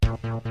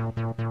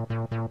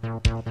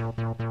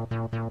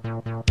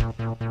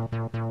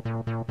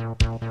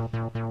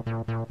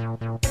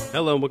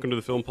Hello and welcome to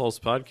the Film Pulse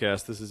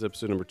podcast. This is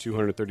episode number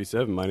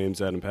 237. My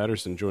name's Adam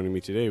Patterson. Joining me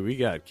today, we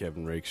got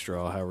Kevin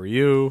Rakestraw. How are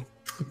you?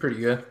 I'm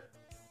pretty good.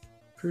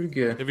 Pretty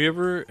good. Have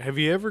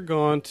you ever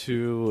gone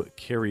to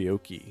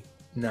karaoke?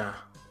 Nah.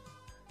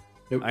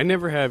 Nope. I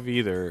never have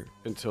either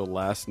until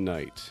last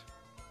night.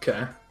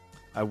 Okay.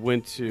 I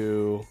went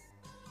to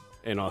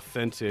an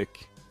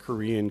authentic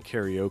Korean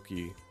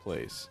karaoke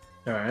place.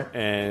 All right.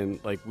 And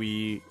like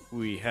we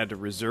had to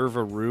reserve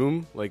a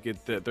room. Like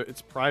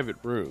it's private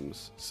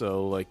rooms.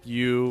 So like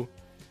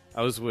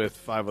I was with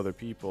 5 other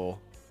people,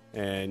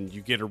 and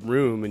you get a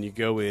room and you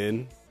go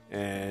in,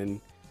 and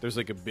there's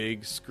like a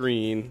big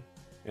screen,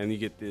 and you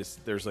get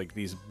there's like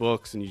these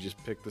books, and you just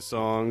pick the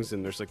songs,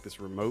 and there's like this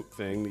remote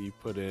thing that you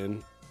put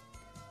in.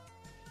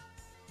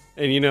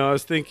 And I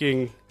was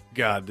thinking,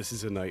 God, this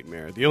is a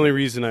nightmare. The only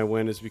reason I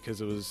went is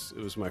because it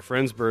was my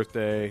friend's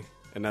birthday,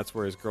 and that's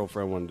where his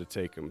girlfriend wanted to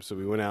take him. So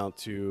we went out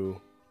to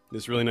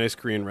this really nice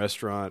Korean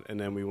restaurant, and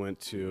then we went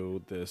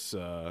to this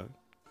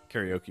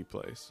karaoke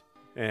place.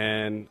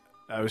 And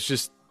I was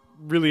just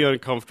really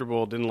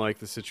uncomfortable, didn't like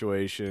the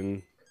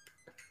situation,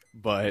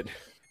 but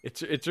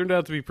it turned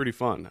out to be pretty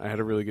fun. I had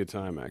a really good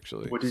time,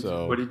 actually. What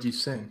did you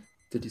sing?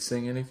 Did you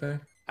sing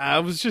anything? I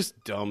was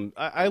just dumb.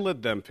 I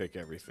let them pick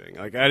everything.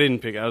 Like, I didn't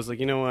pick. I was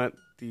like, you know what?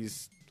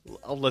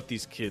 I'll let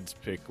these kids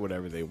pick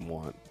whatever they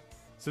want.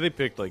 So they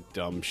picked like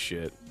dumb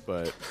shit,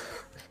 but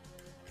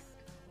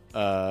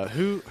I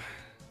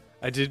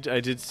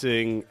did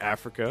sing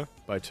Africa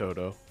by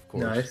Toto, of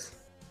course.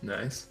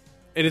 Nice.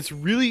 And it's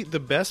really the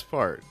best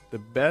part. The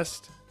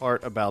best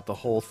part about the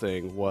whole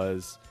thing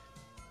was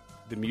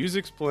the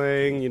music's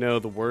playing, the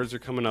words are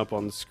coming up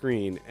on the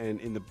screen,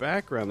 and in the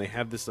background they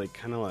have this like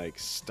kind of like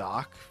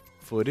stock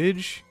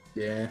footage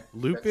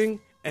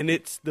looping. And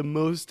it's the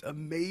most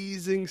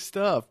amazing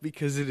stuff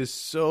because it is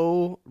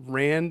so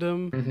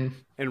random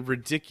and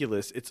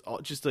ridiculous. It's all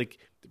just like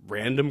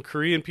random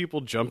Korean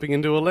people jumping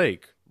into a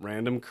lake,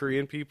 random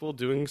Korean people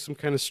doing some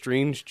kind of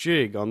strange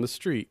jig on the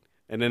street.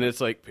 And then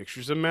it's like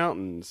pictures of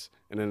mountains.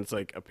 And then it's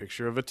like a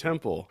picture of a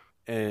temple.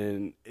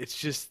 And it's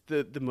just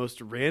the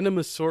most random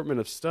assortment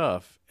of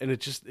stuff. And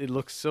it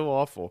looks so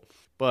awful.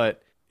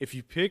 But if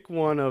you pick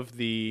one of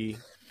the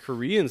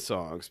Korean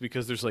songs,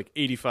 because there's like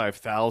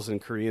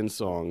 85,000 Korean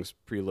songs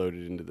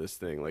preloaded into this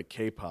thing, like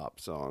K-pop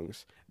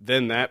songs,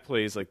 then that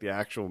plays like the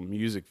actual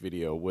music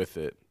video with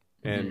it,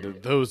 and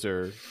those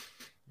are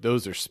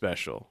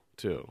special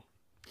too.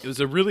 It was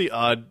a really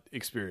odd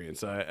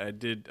experience. I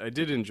did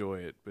enjoy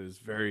it, but it's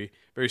very,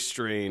 very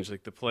strange.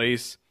 Like the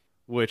place,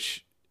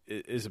 which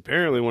is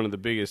apparently one of the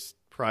biggest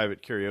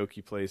private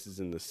karaoke places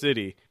in the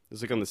city, it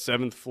was like on the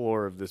 7th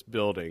floor of this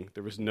building.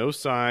 There was no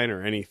sign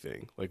or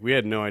anything. Like, we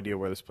had no idea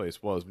where this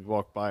place was. We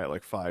walked by it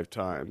like 5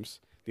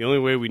 times. The only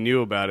way we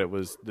knew about it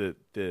was the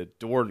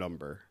door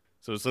number.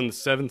 So it's on the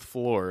 7th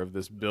floor of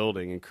this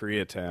building in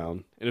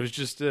Koreatown. And it was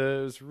just,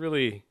 it was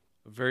really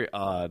a very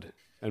odd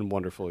and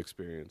wonderful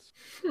experience.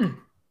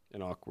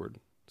 And awkward.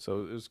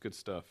 So it was good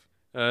stuff.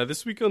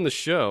 This week on the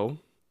show,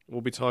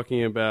 we'll be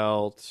talking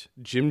about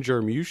Jim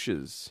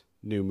Jarmusch's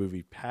new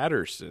movie,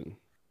 Paterson.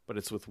 But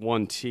it's with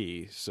 1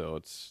 T, so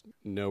it's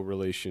no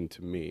relation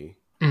to me,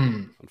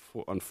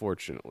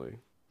 unfortunately.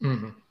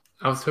 I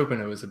was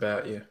hoping it was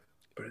about you,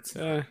 but it's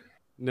not.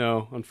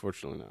 No,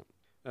 unfortunately not.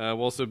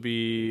 We'll also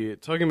be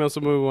talking about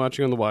some movie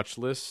watching on the watch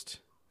list,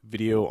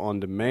 video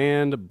on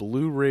demand,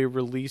 Blu-ray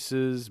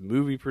releases,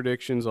 movie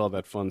predictions, all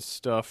that fun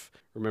stuff.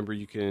 Remember,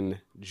 you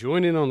can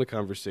join in on the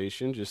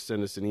conversation. Just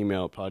send us an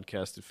email at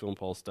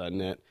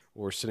podcast@filmpulse.net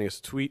or sending us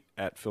a tweet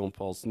at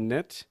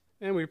filmpulsenet,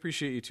 and we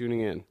appreciate you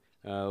tuning in.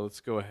 Let's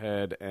go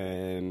ahead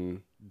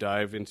and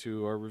dive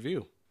into our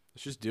review.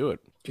 Let's just do it.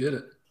 Get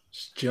it.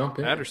 Just jump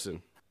in.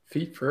 Paterson.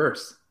 Feet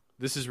first.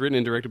 This is written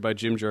and directed by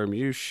Jim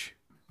Jarmusch.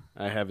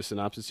 I have a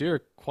synopsis here. A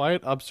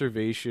quiet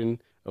observation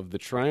of the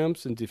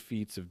triumphs and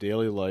defeats of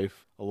daily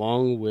life,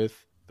 along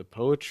with the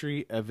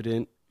poetry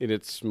evident in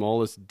its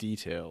smallest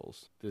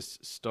details. This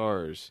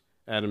stars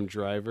Adam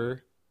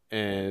Driver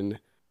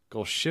and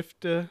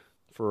Golshifteh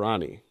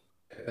Farahani.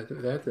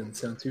 That didn't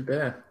sound too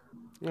bad.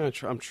 I'm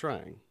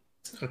trying.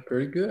 Sounded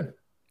pretty good.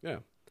 Yeah.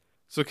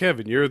 So,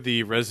 Kevin, you're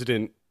the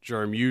resident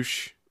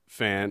Jarmusch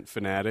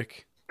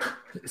fanatic.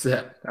 Is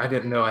that? I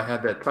didn't know I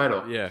had that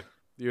title. Yeah.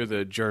 You're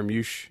the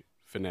Jarmusch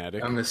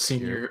fanatic. I'm the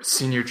senior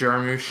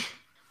Jarmusch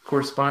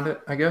correspondent,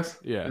 I guess.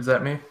 Yeah. Is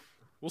that me?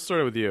 We'll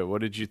start with you. What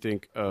did you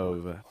think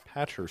of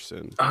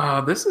Paterson?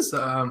 This is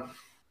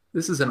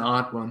an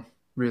odd one,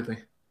 really.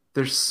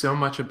 There's so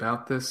much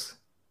about this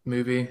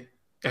movie,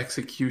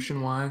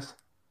 execution-wise,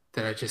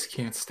 that I just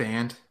can't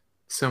stand.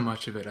 So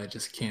much of it I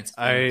just can't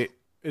stand.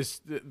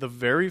 It's the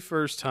very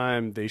first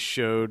time they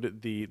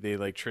showed they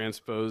like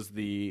transposed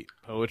the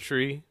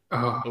poetry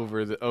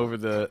over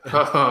the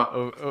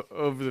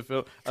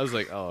film. I was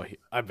like,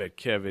 I bet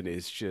Kevin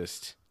is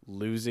just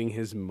losing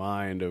his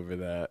mind over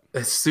that.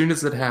 As soon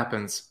as it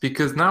happens,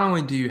 because not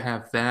only do you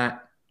have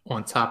that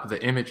on top of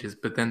the images,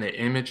 but then the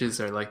images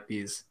are like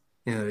these,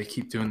 they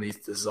keep doing these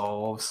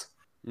dissolves,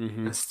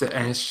 and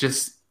it's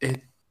just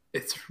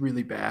it's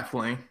really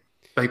baffling.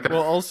 Like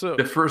Well, also,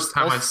 the first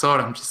time I also, saw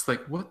it, I'm just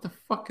like, what the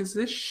fuck is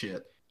this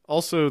shit?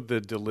 also the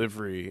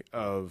delivery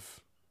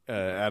of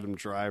Adam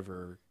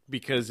Driver,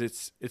 because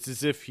it's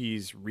as if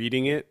he's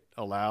reading it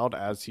aloud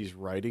as he's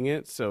writing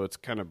it, so it's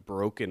kind of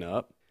broken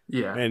up,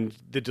 Yeah, and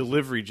the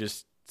delivery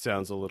just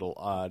sounds a little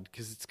odd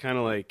because it's kind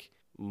of like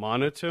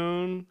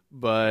monotone,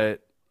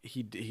 but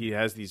he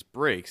has these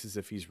breaks as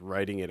if he's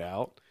writing it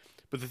out.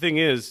 But the thing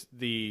is,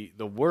 the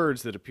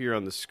words that appear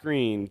on the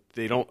screen,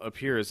 they don't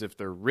appear as if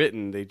they're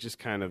written. They just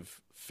kind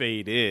of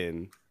fade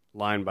in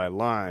line by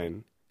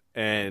line.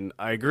 And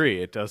I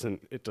agree, it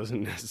doesn't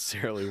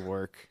necessarily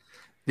work.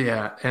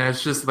 yeah, and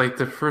it's just like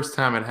the first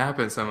time it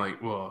happens, I'm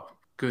like, well,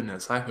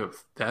 goodness, I hope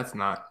that's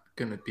not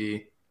gonna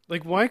be.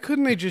 Like, why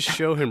couldn't they just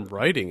show him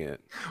writing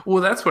it?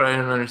 Well, that's what I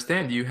don't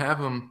understand. You have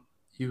him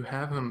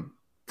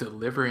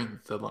delivering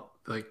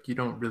like you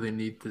don't really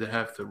need to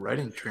have the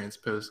writing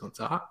transposed on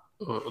top,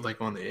 or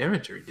like on the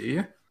imagery, do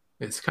you?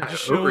 It's kind of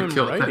Just show him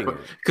overkill at that writing point.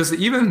 it. Because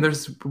even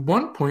there's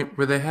one point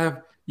where they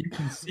have you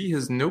can see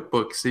his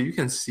notebook, so you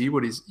can see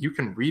you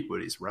can read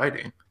what he's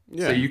writing.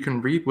 So Yeah, you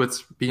can read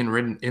what's being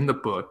written in the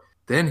book.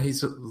 Then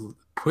he's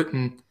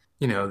putting,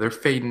 they're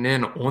fading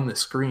in on the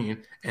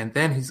screen, and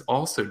then he's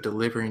also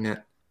delivering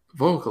it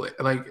vocally.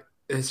 Like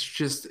it's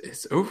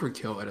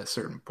overkill at a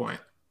certain point.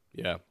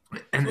 yeah.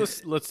 So And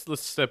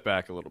let's step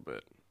back a little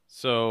bit.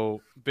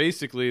 So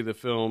basically, the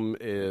film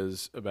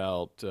is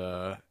about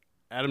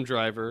Adam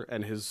Driver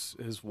and his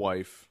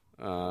wife.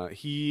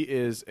 He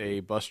is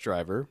a bus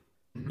driver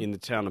in the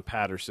town of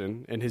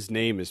Patterson, and his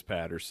name is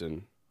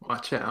Patterson.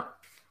 watch out.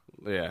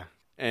 Yeah,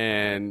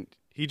 and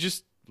he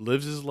just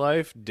lives his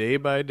life day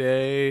by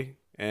day,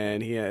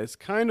 and he has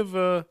kind of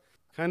a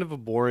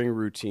boring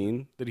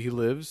routine that he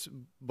lives,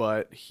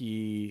 but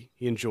he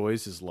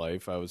enjoys his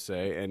life, I would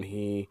say, and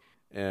he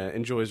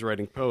enjoys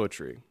writing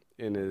poetry.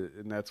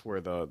 And that's where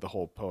the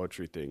whole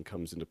poetry thing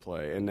comes into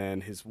play. And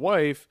then his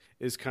wife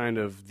is kind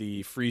of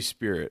the free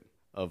spirit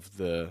of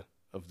the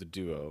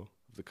duo,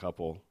 of the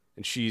couple,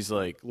 and she's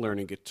like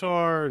learning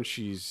guitar, and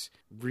she's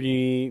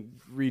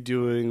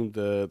redoing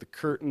the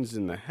curtains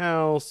in the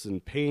house,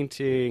 and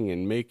painting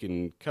and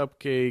making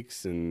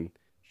cupcakes, and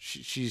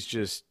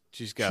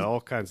she's got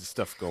all kinds of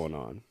stuff going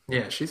on.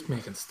 Yeah, she's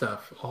making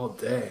stuff all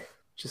day,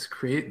 just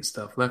creating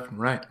stuff left and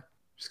right.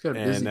 She's got a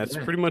And busy that's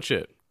day. pretty much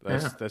it.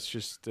 Yeah, That's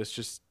just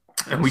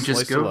and a we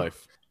just slice of go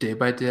life. day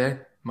by day,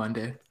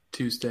 Monday,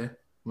 Tuesday,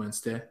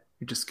 Wednesday.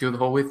 We just go the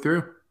whole way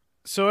through.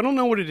 So I don't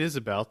know what it is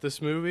about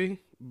this movie,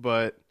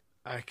 but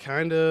I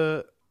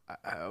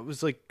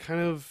was like kind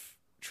of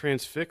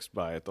transfixed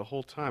by it the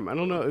whole time. I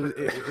don't know.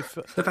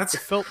 But that's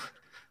It felt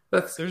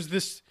that's there's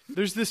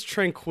this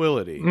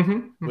tranquility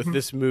with hmm.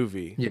 this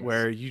movie Yes.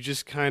 where you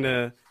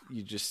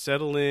just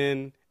settle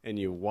in and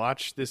you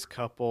watch this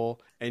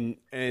couple,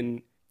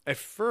 and at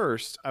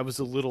first I was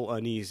a little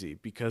uneasy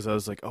because I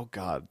was like, oh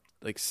God,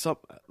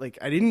 like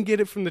I didn't get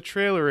it from the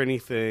trailer or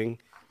anything,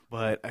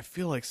 but I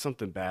feel like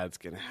something bad's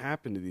gonna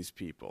happen to these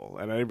people,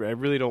 and I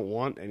really don't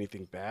want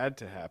anything bad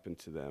to happen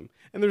to them.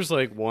 And there's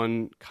like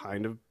one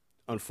kind of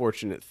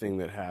unfortunate thing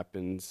that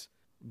happens,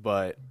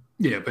 but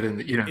Yeah, but in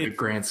the it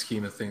grand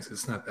scheme of things,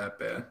 it's not that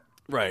bad.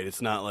 right,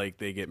 it's not like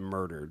they get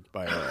murdered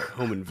by a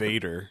home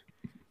invader.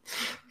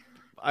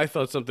 I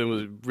thought something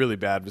was really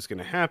bad was going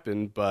to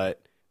happen,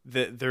 but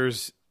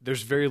there's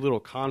very little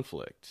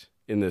conflict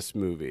in this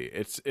movie.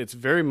 It's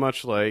very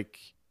much like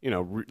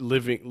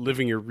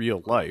living your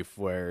real life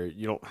where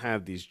you don't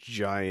have these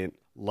giant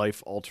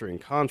life altering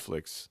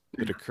conflicts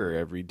that occur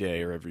every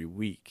day or every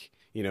week.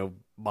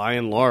 By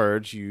and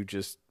large, you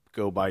just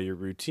go by your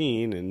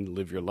routine and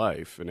live your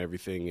life, and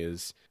everything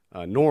is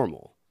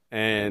normal.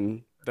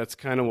 And that's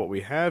kind of what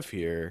we have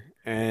here.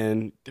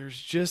 And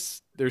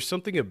there's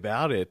something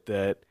about it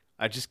that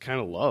I just kind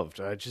of loved.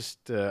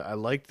 I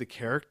liked the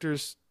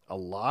characters a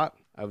lot.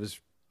 I was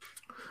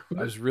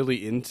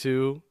really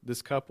into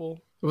this couple.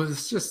 Well,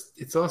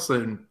 it's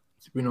also,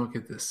 we don't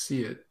get to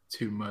see it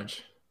too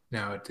much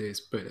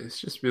nowadays, but it's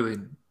just really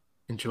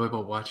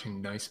enjoyable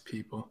watching nice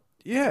people.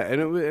 Yeah,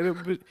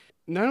 but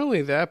not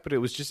only that, but it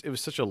was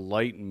such a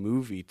light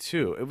movie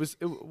too.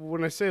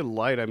 When I say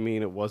light, I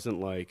mean it wasn't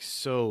like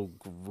so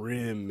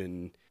grim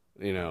and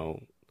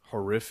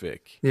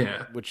horrific,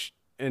 Yeah, which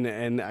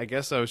and I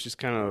guess I was just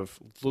kind of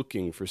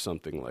looking for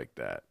something like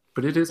that.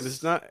 but And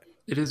it's not.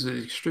 it is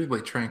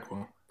extremely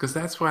tranquil because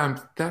that's why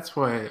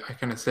I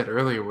kind of said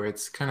earlier where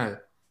it's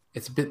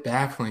a bit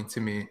baffling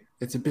to me.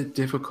 It's a bit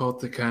difficult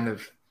to kind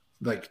of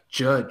like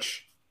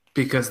judge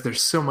because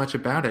there's so much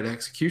about it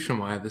execution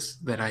wise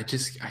that I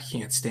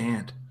can't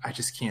stand. I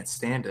just can't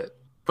stand it.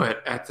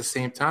 But at the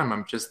same time,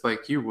 I'm just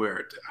like you,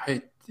 where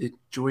I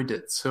enjoyed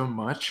it so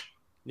much.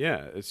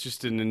 Yeah, it's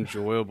just an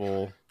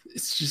enjoyable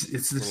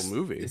little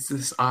movie. it's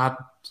this odd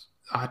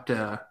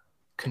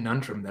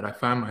conundrum that I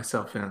find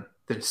myself in.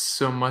 There's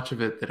so much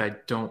of it that I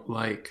don't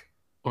like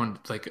on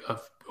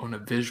a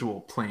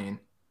visual plane,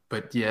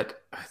 but yet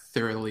I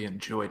thoroughly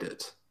enjoyed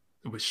it,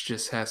 which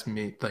just has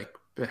me like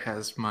it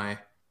has my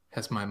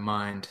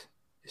mind.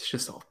 It's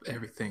just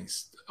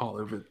everything's all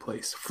over the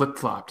place, flip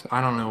flopped. I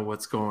don't know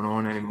what's going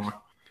on anymore.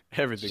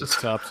 Everything's Just,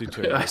 topsy I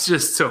turvy.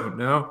 just don't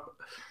know.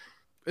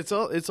 It's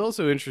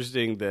also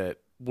interesting that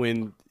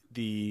when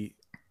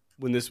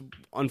this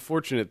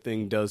unfortunate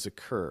thing does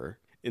occur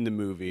in the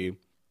movie,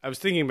 I was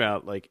thinking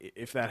about like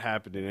if that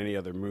happened in any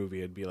other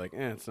movie, I'd be like,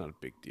 it's not a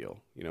big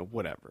deal,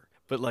 whatever.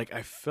 But like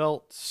I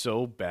felt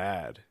so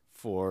bad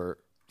for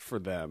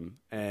them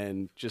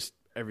and just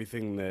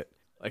everything that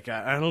like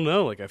I don't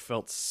know, like I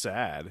felt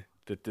sad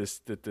that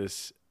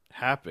this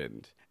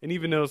happened. And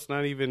even though it's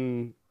not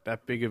even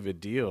that big of a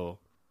deal,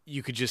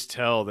 you could just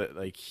tell that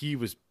like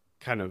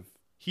kind of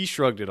he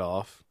shrugged it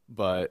off,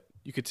 but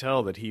you could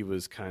tell that he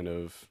was kind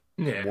of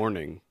Yeah, yeah,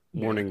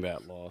 mourning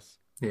that loss.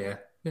 yeah.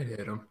 It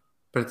hit him,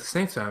 but at the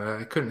same time,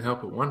 I couldn't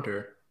help but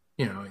wonder.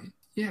 You know,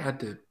 you had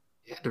to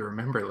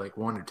remember like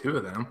one or two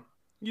of them.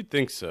 You'd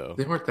think so.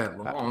 They weren't that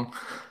I, long.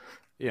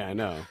 yeah, I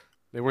know.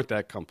 They weren't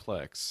that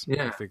complex. I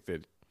Yeah, think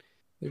that.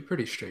 they're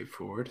pretty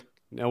straightforward.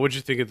 Now, what'd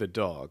you think of the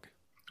dog?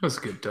 It was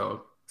a good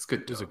dog. It's a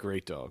good It was a dog.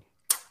 great dog.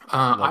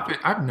 Loved it.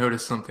 I've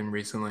noticed something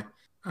recently,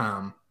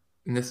 um,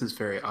 and this is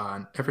very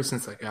odd. Ever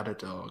since I got a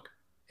dog,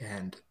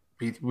 and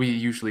we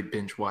usually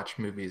binge watch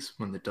movies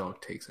when the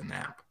dog takes a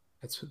nap.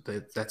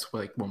 That's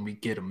like when we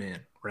get them in,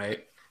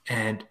 right?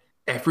 And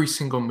every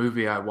single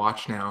movie I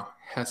watch now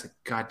has a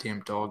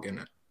goddamn dog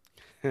in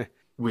it,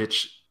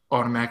 which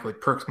automatically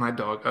perks my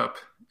dog up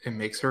and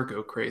makes her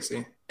go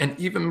crazy. And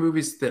even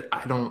movies that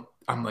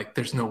I'm like,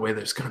 there's no way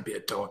there's gonna be a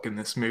dog in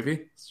this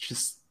movie.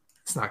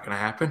 It's not gonna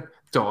happen.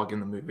 Dog in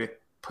the movie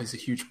plays a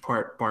huge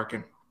part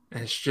barking.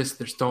 And it's just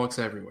there's dogs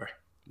everywhere.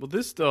 Well,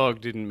 this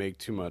dog didn't make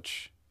too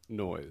much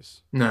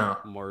noise. No.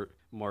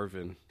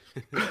 Marvin.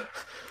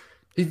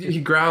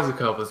 He growls a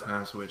couple of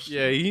times, which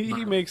Yeah,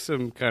 he makes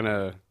some kind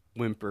of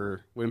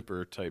whimper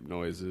type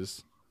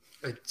noises.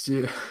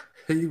 yeah,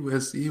 he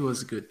was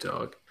a good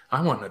dog.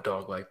 I want a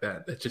dog like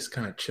that just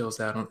kind of chills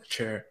out on the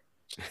chair.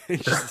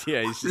 He's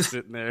just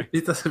sitting there.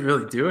 He doesn't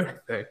really do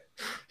anything.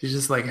 He's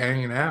just like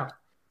hanging out.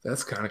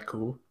 That's kind of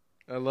cool.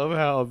 I love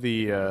how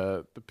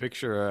the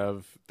picture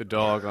of the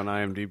dog on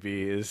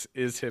IMDb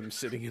is him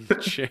sitting in the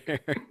chair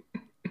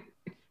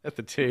at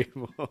the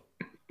table.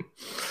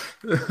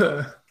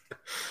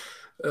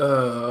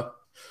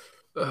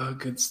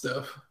 Good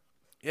stuff.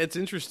 It's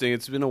interesting.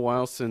 It's been a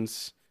while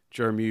since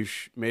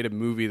Jarmusch made a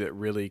movie that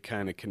really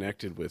kind of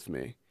connected with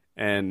me,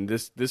 and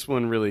this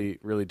one really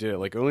did.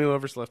 Like Only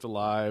Lovers Left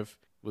Alive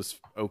was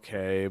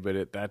okay,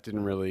 but that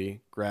didn't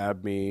really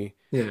grab me.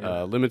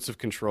 Yeah. Limits of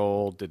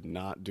Control did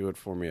not do it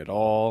for me at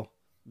all.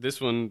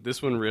 This one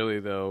really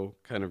though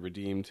kind of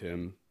redeemed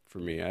him for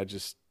me.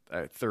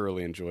 I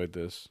thoroughly enjoyed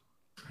this.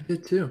 I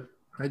did too.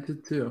 I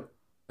did too.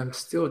 I'm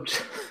still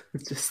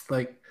just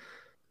like,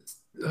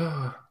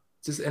 oh,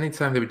 just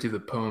anytime they would do the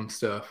poem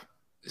stuff,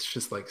 it's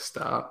just like,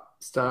 stop.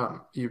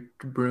 You're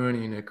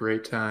ruining a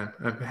great time.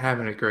 I'm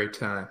having a great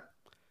time.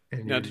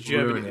 And Now, you're did you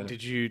have any, ruining it.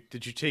 did you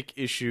take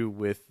issue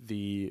with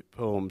the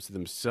poems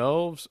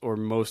themselves, or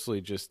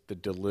mostly just the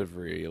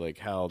delivery, like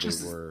how they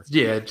Just, were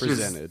yeah,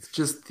 presented?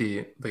 just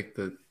the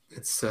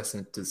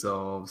incessant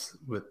dissolves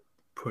with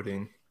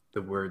putting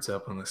the words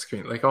up on the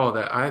screen. Like all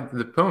that.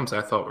 The poems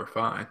I thought were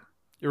fine.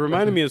 It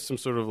reminded me of some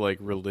sort of like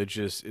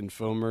religious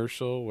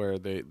infomercial where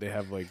they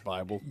have like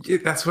Yeah,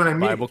 that's what I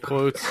mean. Bible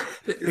quotes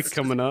It's,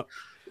 coming up.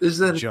 is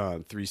that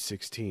John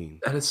 3:16.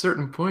 at a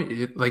certain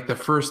point, like the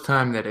first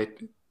time that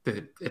it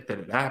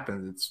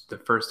happened, it's the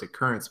first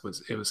occurrence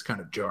was kind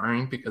of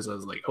jarring because I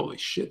was like, holy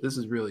shit, this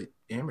is really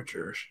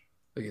amateurish.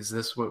 Like, is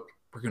this what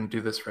we're going to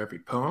do this for every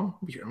poem?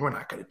 We're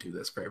not going to do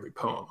this for every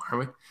poem, are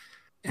we?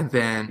 And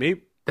then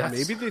Maybe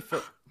that's maybe they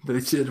thought they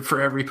did it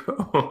for every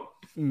poem.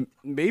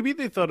 maybe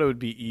they thought it would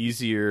be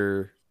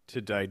easier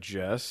to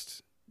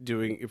digest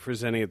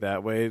presenting it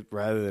that way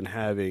rather than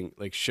having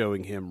like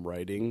showing him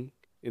writing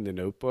in the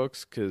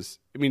notebooks, because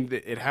I mean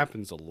it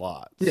happens a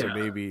lot. So Yeah,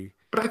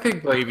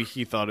 but maybe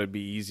he thought it'd be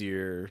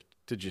easier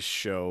to just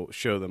show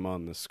them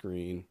on the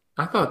screen.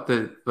 I thought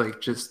that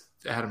like just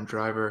Adam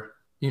Driver,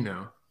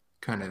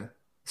 kind of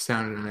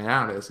sounding it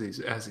out as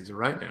he's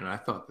writing it. I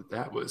thought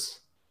that was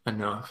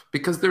enough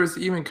because there was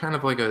even kind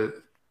of like a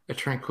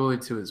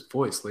tranquility to his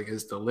voice, like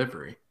his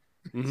delivery,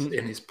 Hmm.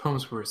 and his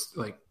poems were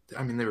like,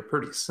 I mean, they were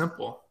pretty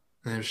simple,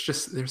 and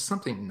there's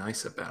something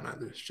nice about it.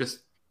 There's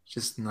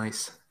just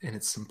nice in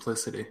its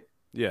simplicity.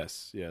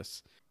 Yes.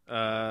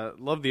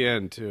 Love the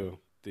end too.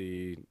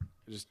 The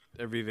just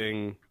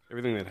everything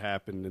that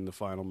happened in the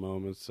final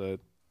moments that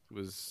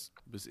was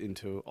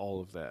into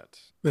all of that.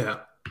 Yeah,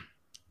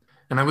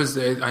 and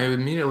I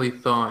immediately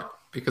thought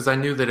because I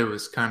knew that it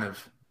was kind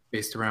of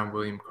based around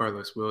William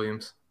Carlos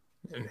Williams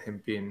and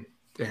him being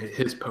and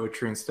his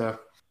poetry and stuff.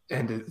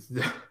 And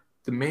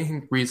the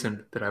main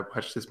reason that I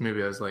watched this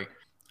movie, I was like,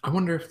 I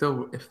wonder if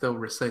they'll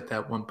recite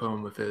that one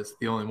poem of his,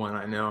 the only one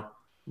I know,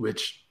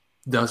 which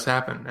does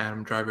happen.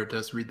 Adam Driver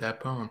does read that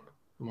poem,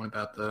 the one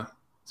about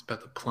it's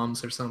about the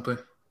plums or something.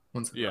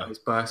 Once the Yeah. guy's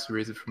box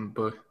reads it from the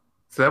book.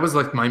 So that was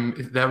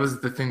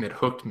the thing that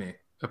hooked me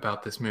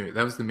about this movie.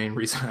 That was the main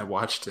reason I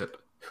watched it.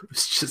 It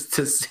was just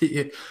to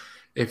see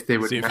if they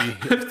would See if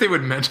he if they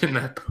would mention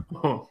that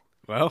poem.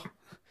 well,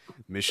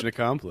 mission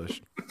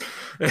accomplished.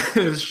 It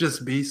was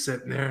just me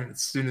sitting there, and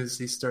as soon as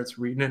he starts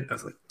reading it, I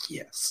was like,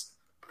 yes,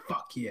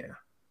 fuck yeah,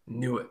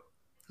 knew it.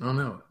 I don't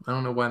know. I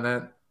don't know why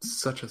that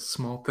such a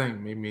small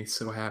thing made me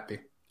so happy.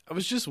 I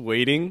was just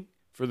waiting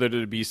for there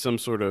to be some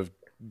sort of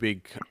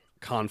big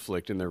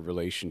conflict in their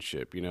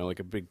relationship, like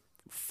a big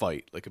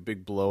fight, like a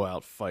big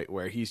blowout fight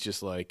where he's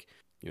just like,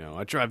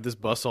 I drive this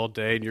bus all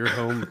day and you're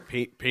home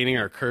painting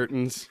our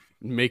curtains,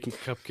 making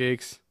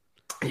cupcakes.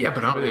 Yeah,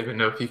 but I don't even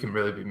know if you can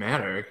really be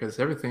mad at her because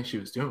everything she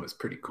was doing was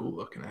pretty cool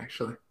looking,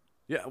 actually.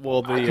 Yeah,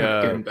 well,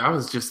 I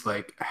was just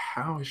like,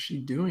 how is she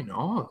doing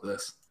all of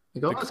this?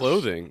 Like all the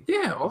clothing,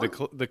 yeah,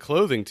 the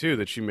clothing too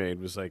that she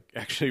made was like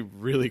actually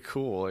really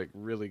cool, like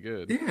really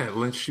good. yeah.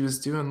 When she was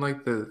doing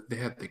like they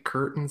had the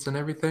curtains and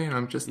everything, and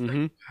I'm just Hmm.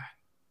 like,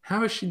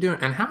 how is she doing?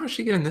 And how is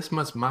she getting this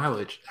much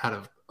mileage out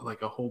of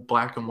like a whole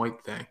black and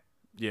white thing?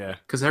 Yeah.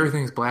 Because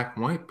everything's black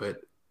and white,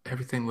 but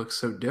everything looks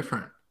so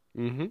different.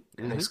 Hmm.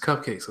 And these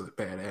cupcakes look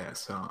badass.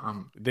 So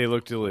They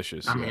look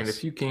delicious. I mean, Yes.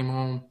 if you came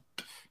home,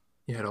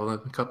 you had all the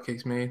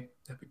cupcakes made,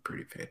 that'd be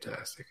pretty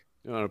fantastic.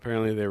 And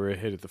apparently they were a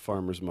hit at the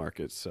farmers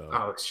market. So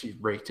Oh, she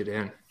raked it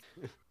in,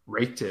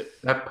 raked it.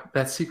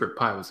 That secret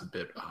pie was a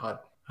bit odd.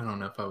 I don't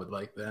know if I would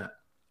like that.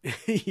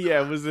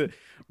 yeah, was it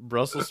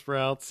Brussels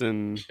sprouts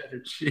and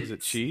Cheddar was it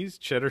cheese,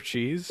 cheddar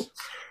cheese?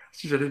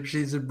 cheddar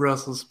cheese, and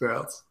Brussels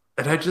sprouts.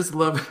 And I just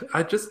love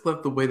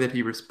the way that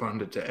he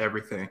responded to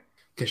everything.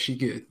 Because she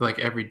get like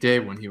every day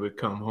when he would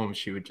come home,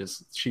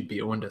 she'd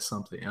be on to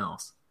something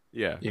else.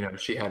 Yeah.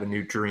 She had a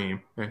new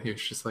dream, and he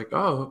was just like,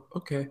 "Oh,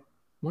 okay,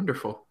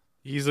 wonderful."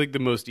 He's like the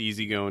most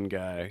easygoing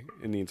guy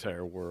in the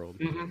entire world.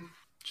 Mm-hmm.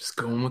 Just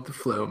going with the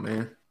flow,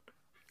 man.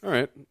 All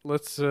right,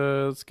 let's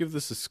give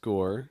this a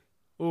score.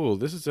 Oh,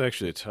 this is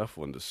actually a tough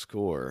one to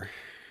score.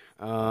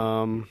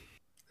 Um,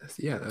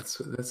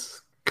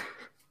 That's.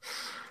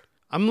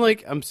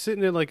 I'm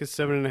sitting at like a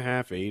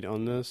 7.5, 8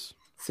 on this.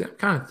 See, I'm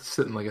kind of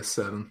sitting like a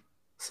seven.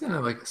 Sitting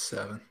at like a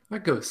seven.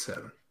 I'd go with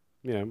seven.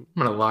 Yeah, I'm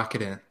gonna lock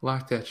it in.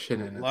 Lock that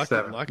shit in at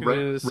seven. lock it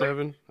in at a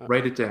 7.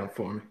 Write it down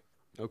for me.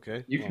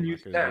 Okay, You well, can I'm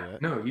use not gonna do pen.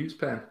 that. No, use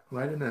pen.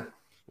 Write it in.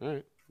 All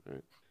right, all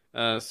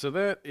right. So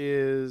that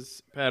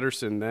is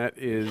Patterson. That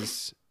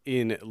is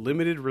in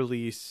limited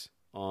release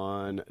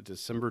on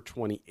December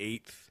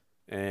 28th,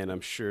 and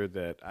I'm sure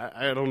that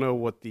I don't know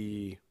what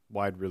the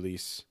wide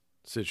release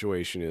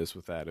situation is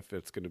with that. If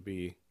it's going to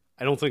be,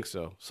 I don't think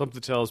so.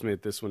 Something tells me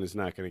that this one is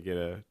not going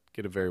to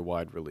get a very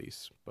wide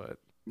release, but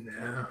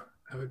No,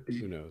 that would who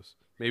be. knows?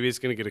 Maybe it's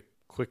going to get a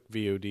quick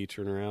VOD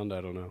turnaround.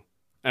 I don't know.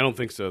 I don't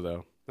think so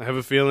though. I have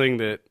a feeling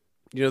that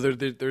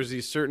there's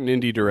these certain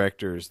indie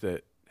directors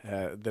that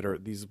are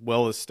these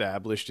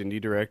well-established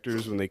indie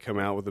directors when they come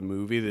out with a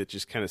movie that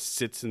just kind of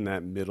sits in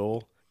that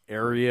middle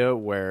area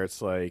where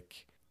it's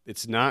like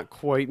it's not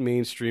quite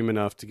mainstream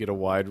enough to get a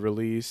wide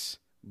release,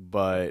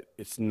 but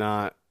it's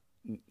not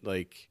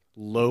like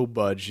low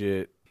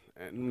budget,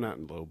 not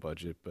low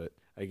budget, but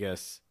I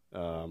guess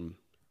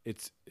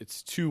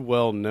it's too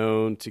well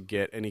known to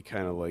get any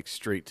kind of like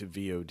straight to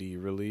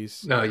VOD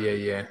release. No,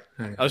 yeah.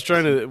 I was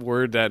trying to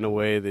word that in a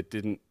way that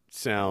didn't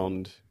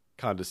sound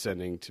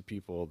condescending to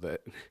people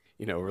that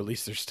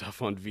release their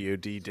stuff on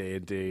VOD day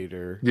and date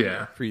or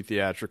Yeah.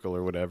 pre-theatrical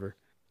or whatever.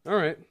 All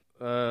right,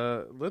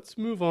 let's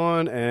move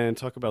on and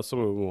talk about some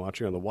of what we've been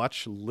watching on the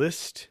watch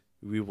list.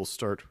 We will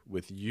start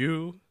with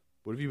you.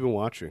 What have you been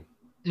watching?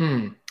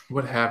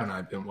 What haven't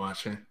I been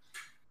watching?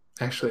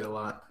 Actually, a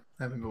lot.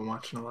 I haven't been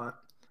watching a lot.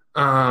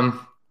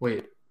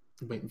 Wait.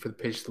 I'm waiting for the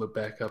page to load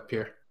back up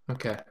here.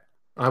 Okay.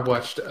 I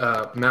watched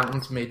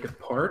Mountains May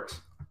Depart,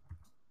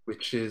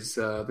 which is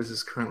this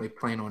is currently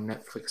playing on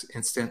Netflix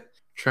Instant.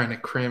 Trying to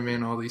cram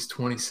in all these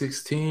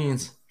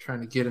 2016s, trying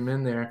to get them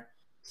in there.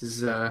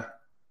 This is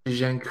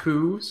Jean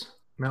Cou's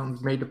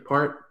Mountains May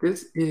Depart.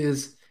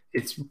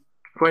 It's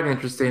quite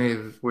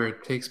interesting where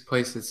it takes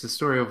place. It's the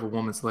story of a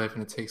woman's life,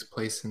 and it takes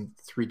place in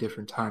 3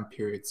 different time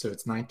periods. So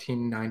it's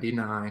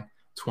 1999,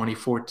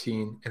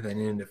 2014, and then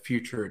in the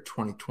future,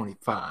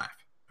 2025.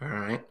 All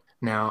right.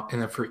 Now,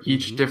 and then for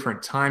each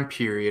different time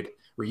period,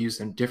 we're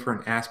using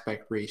different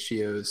aspect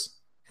ratios,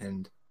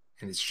 and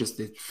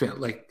it felt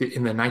like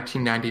in the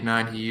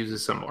 1999 he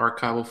uses some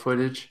archival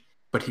footage,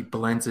 but he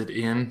blends it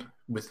in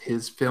with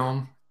his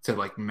film to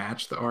like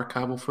match the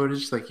archival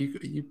footage. Like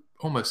you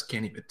almost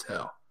can't even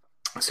tell.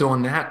 So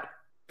in that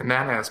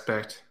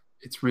aspect,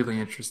 it's really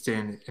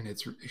interesting and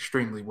it's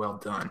extremely well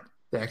done.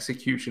 The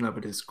execution of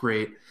it is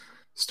great.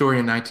 Story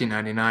in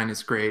 1999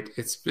 is great.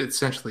 It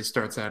essentially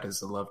starts out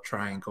as a love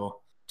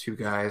triangle. 2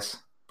 guys,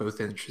 both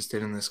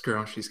interested in this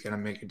girl. She's got to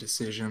make a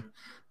decision.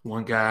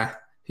 One guy,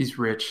 he's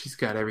rich. He's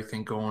got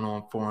everything going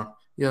on for him.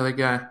 The other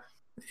guy,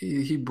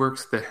 he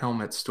works the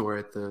helmet store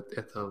at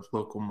the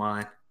local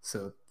mine.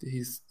 So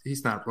he's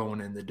not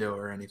rolling in the dough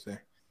or anything.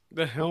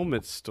 The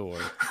helmet store.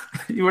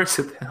 He works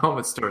at the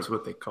helmet store is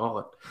what they call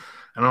it.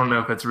 I don't know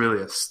if it's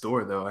really a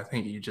store though. I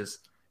think it's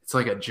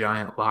like a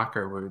giant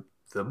locker where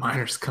the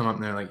miners come up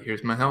and they're like,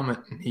 "Here's my helmet,"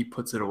 and he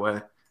puts it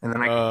away. And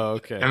then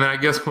okay. And then I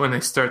guess when they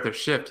start their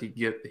shift,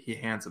 he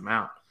hands them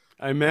out.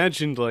 I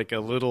imagined like a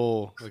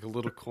little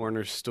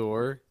corner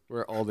store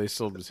where all they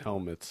sold was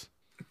helmets.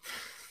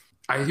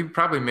 He'd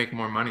probably make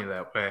more money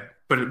that way.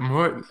 But in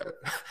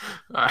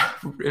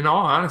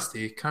all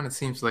honesty, it kind of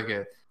seems like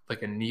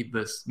a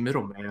needless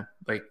middleman.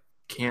 Like,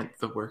 can't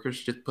the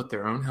workers just put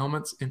their own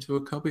helmets into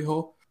a cubby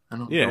hole? I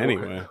don't Yeah. know why.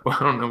 Anyway. Well,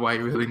 I don't know why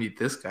you really need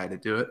this guy to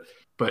do it.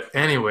 But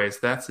anyways,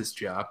 that's his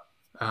job.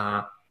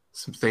 Uh,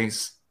 some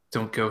things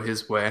don't go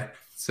his way.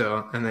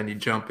 So, and then you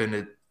jump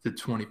into the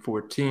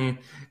 2014,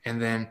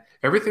 and then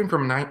everything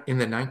from in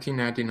the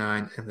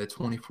 1999 and the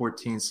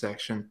 2014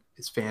 section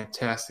is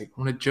fantastic.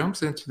 When it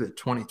jumps into the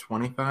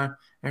 2025,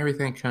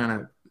 everything kind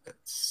of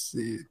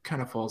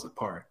falls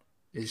apart.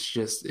 It's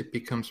just it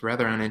becomes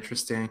rather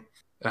uninteresting.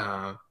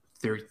 Their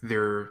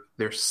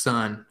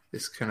son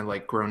is kind of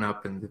like grown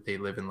up and they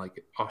live in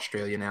like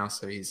Australia now,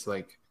 so he's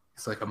like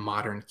a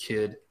modern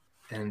kid,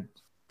 and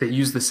they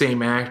use the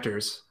same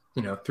actors,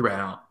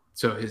 throughout.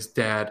 So his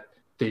dad,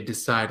 they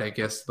decide, I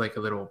guess, like a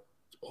little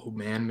old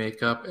man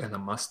makeup and a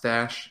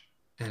mustache,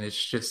 and it's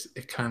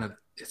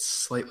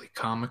slightly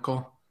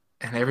comical,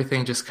 and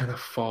everything just kind of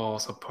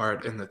falls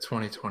apart in the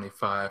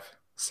 2025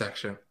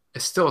 section.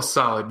 It's still a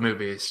solid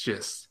movie. It's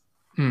just,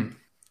 you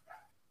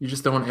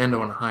just don't end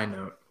on a high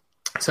note.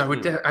 So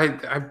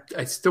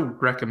I still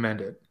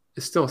recommend it.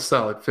 It's still a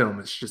solid film.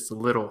 It's just a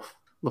little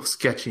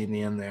sketchy in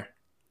the end there.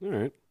 All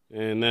right.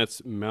 And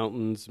that's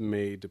Mountains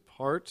May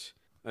Depart.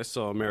 I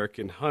saw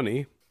American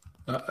Honey.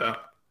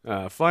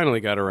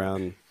 Finally got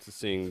around to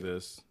seeing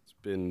this.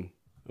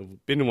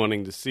 I've been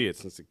wanting to see it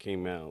since it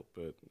came out,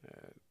 but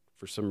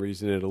for some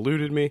reason it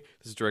eluded me.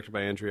 This is directed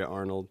by Andrea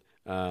Arnold.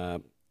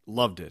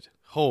 Loved it.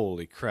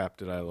 Holy crap,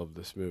 did I love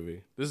this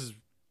movie. This is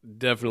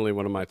definitely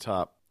one of my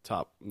top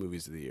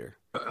movies of the year.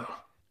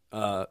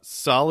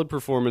 Solid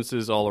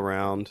performances all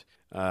around.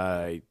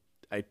 I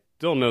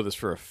don't know this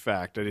for a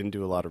fact. I didn't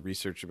do a lot of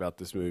research about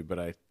this movie,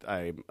 but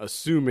I'm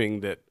assuming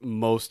that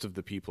most of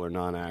the people are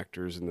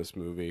non-actors in this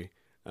movie.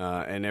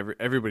 And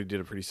everybody did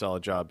a pretty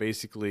solid job.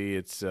 Basically,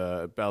 it's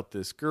about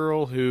this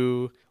girl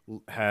who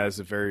has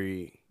a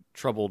very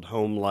troubled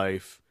home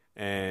life,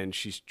 and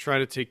she's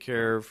trying to take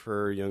care of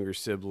her younger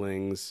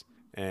siblings,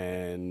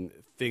 and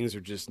things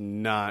are just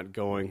not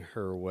going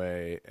her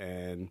way.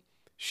 And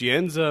she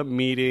ends up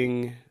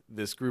meeting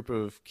this group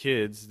of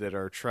kids that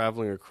are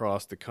traveling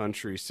across the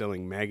country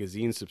selling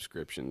magazine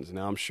subscriptions.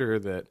 Now, I'm sure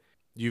that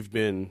you've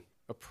been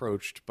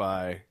approached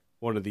by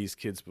one of these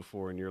kids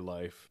before in your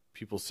life.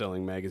 People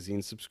selling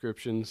magazine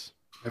subscriptions.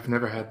 I've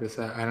never had this.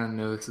 I don't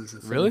know this is a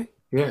thing. Really?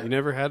 Yeah. You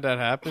never had that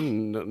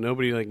happen?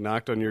 Nobody like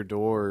knocked on your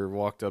door or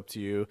walked up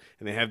to you,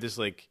 and they have this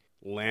like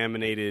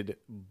laminated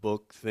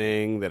book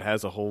thing that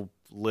has a whole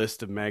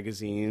list of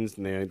magazines,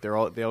 and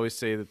they always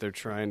say that they're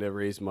trying to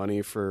raise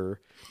money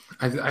for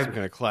some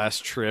kind of class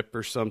trip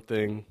or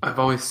something. I've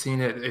always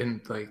seen it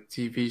in like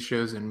TV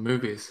shows and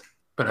movies,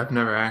 but I've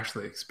never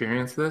actually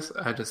experienced this.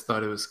 I just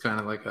thought it was kind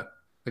of like a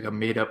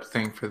made up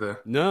thing for the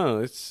No,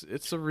 it's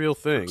a real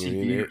thing.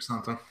 TV or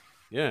something.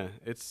 Yeah,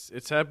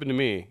 it's happened to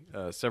me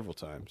several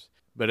times.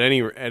 But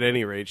at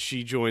any rate,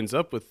 she joins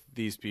up with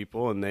these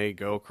people, and they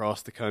go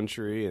across the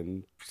country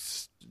and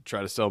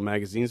try to sell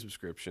magazine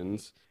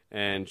subscriptions.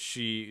 And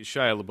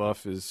Shia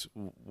LaBeouf is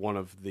one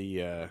of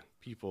the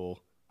people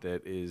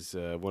that is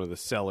one of the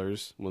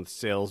sellers, one of the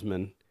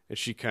salesmen, and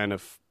she kind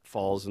of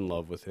falls in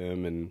love with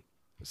him, and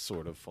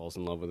sort of falls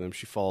in love with him.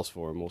 She falls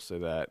for him, we'll say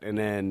that. And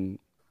then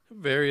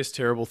various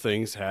terrible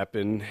things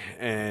happen,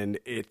 and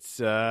it's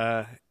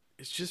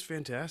just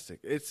fantastic.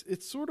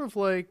 It's sort of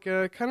like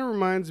kind of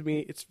reminds me.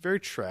 It's very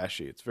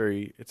trashy. It's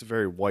a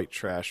very white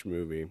trash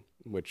movie,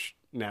 which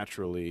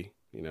naturally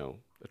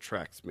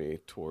attracts me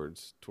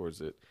towards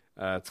it.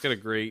 It's got a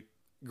great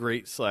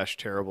 /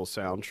 terrible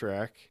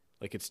soundtrack.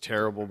 Like it's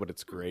terrible, but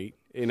it's great.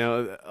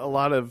 A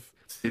lot of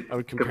I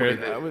would compare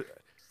that.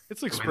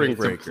 It's like Spring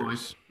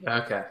Breakers.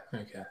 Okay.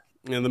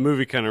 And the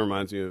movie kind of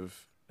reminds me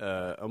of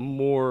a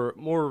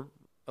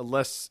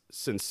less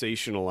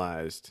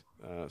sensationalized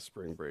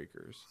Spring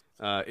Breakers.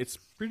 It's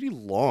pretty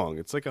long.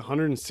 It's like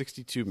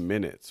 162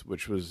 minutes,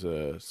 which was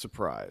a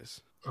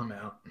surprise. I'm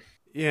out.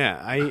 Yeah,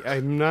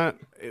 I'm not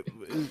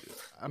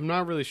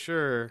really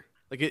sure.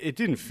 Like it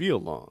didn't feel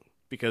long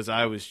because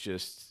I was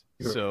just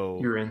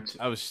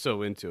I was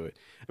so into it.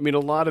 I mean, a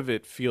lot of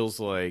it feels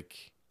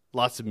like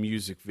lots of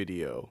music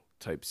video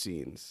type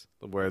scenes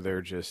where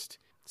they're just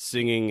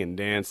singing and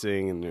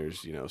dancing, and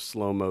there's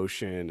slow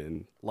motion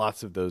and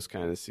lots of those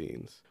kind of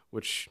scenes,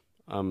 which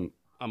I'm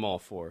all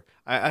for.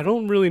 I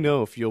don't really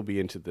know if you'll be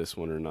into this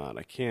one or not.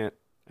 I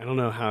don't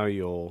know how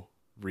you'll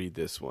read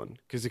this one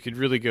because it could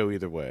really go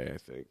either way, I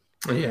think.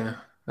 Yeah,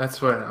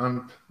 that's what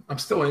I'm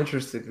still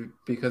interested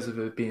because of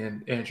it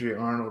being Andrea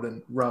Arnold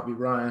and Robbie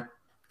Ryan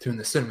doing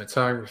the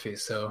cinematography.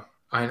 So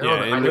I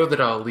know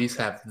that I'll at least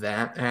have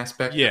that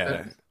aspect of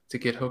it to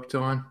get hooked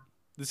on.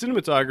 The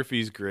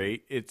cinematography is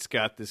great. It's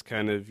got this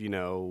kind of,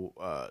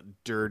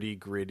 dirty,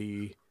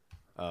 gritty,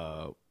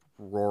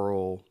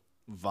 rural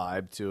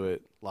vibe to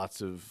it.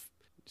 Lots of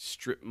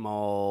strip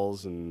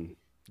malls and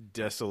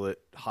desolate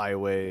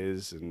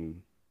highways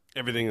and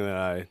everything that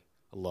I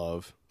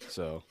love.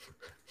 So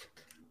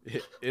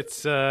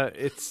it's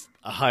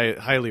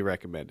highly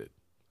recommended.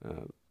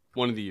 Uh,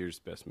 one of the year's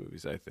best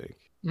movies, I think.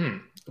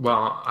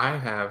 Well, I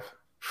have,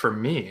 for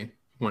me,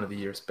 one of the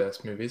year's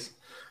best movies,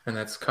 and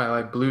that's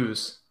Kyle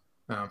Blues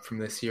from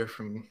this year.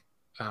 From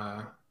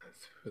uh,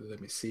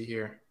 let me see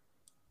here,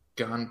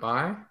 Gone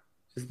By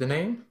is the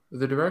name of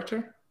the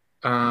director.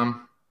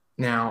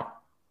 Now,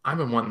 I've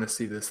been wanting to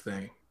see this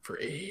thing for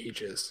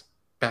ages.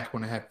 Back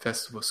when I had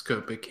Festival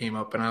Scope, it came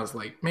up, and I was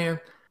like, man,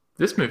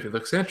 this movie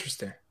looks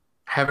interesting.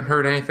 Haven't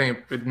heard anything,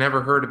 I'd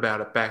never heard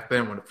about it back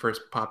then when it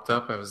first popped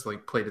up. I was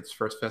like, played its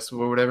first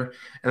festival or whatever.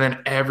 And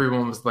then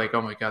everyone was like,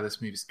 oh my God, this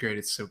movie's great.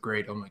 It's so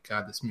great. Oh my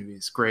God, this movie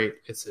is great.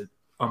 It's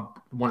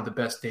one of the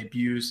best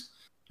debuts.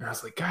 And I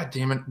was like, God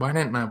damn it, why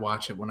didn't I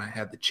watch it when I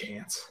had the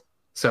chance?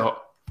 So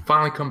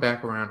finally come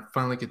back around,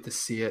 finally get to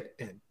see it.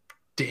 And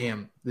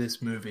damn,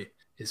 this movie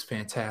is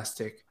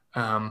fantastic.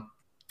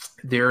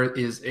 There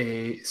is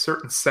a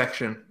certain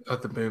section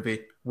of the movie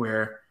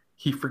where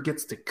he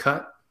forgets to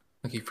cut.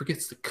 Like he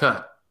forgets to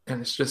cut,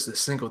 and it's just a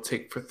single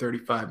take for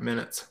 35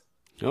 minutes.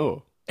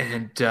 Oh.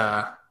 And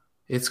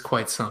it's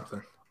quite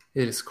something.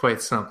 It is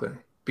quite something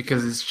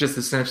because it's just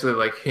essentially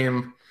like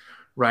him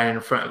riding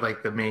in front,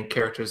 like the main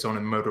character is on a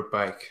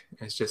motorbike.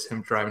 And it's just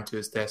him driving to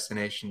his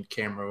destination,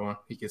 camera on.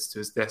 He gets to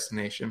his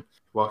destination,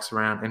 walks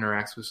around,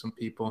 interacts with some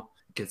people,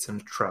 gets in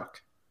the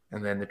truck.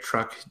 And then the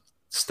truck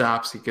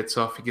stops, he gets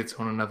off, he gets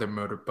on another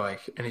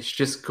motorbike. And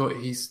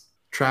he's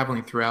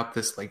traveling throughout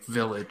this like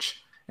village.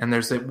 And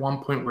there's at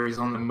one point where he's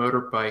on the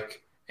motorbike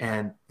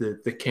and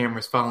the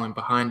camera's following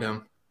behind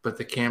him, but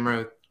the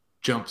camera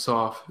jumps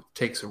off,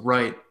 takes a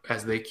right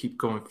as they keep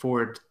going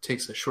forward,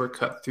 takes a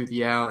shortcut through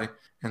the alley,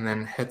 and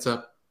then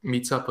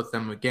meets up with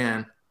them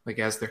again, like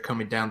as they're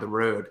coming down the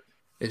road.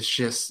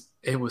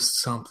 It was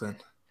something.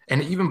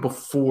 And even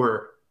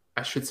before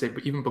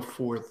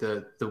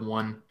the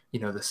one,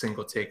 the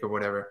single take or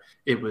whatever,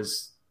 it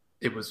was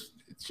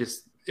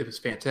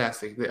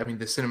fantastic. I mean,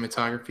 the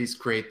cinematography is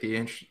great.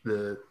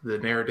 The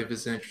narrative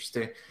is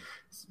interesting.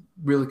 It's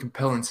really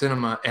compelling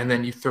cinema. And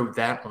then you throw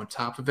that on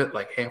top of it,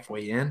 like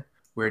halfway in,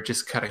 where it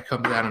just kind of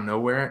comes out of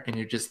nowhere, and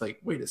you're just like,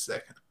 wait a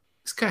second,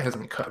 this guy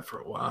hasn't cut for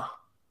a while.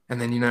 And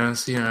then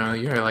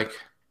you're like,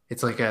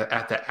 it's like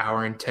at the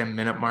hour and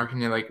 10-minute mark,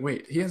 and you're like,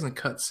 wait, he hasn't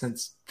cut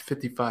since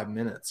 55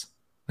 minutes.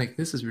 Like,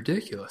 this is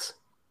ridiculous.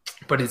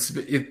 But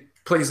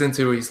it plays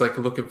into he's like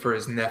looking for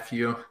his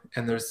nephew,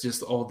 and there's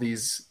just all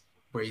these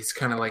where he's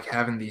kind of like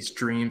having these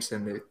dreams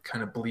and it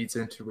kind of bleeds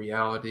into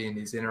reality, and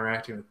he's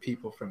interacting with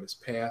people from his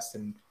past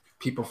and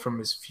people from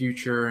his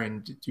future,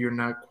 and you're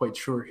not quite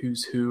sure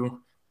who's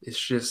who. It's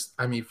just,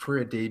 I mean, for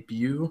a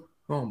debut,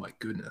 oh my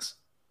goodness,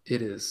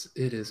 it is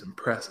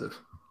impressive.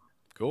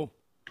 Cool.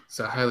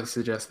 So I highly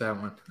suggest that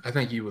one. I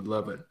think you would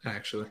love it,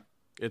 actually.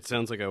 It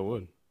sounds like I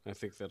would. I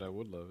think that I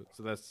would love it.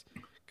 So that's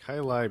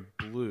Kailai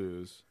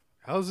Blues.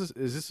 How is this?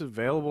 Is this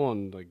available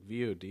on like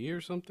VOD or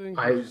something?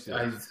 I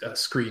a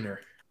screener.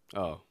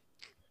 Oh,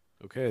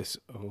 okay.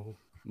 So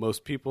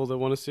most people that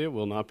want to see it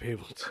will not be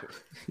able to.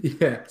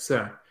 Yeah,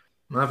 sorry.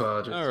 My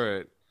apologies. All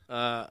right.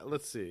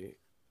 Let's see.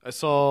 I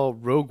saw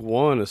Rogue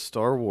One, a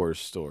Star Wars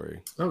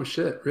story. Oh,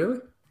 shit. Really?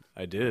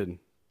 I did.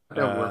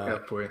 That'll work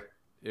out for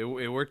you.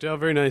 It worked out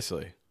very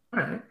nicely. All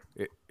right.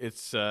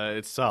 It's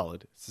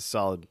solid. It's a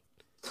solid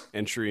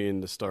entry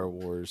in the Star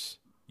Wars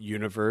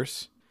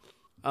universe.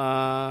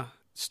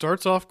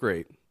 Starts off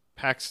great.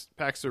 Packs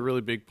a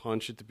really big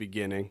punch at the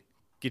beginning.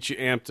 Gets you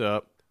amped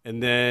up.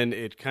 And then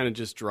it kind of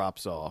just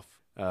drops off.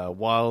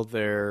 While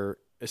they're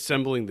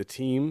assembling the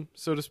team,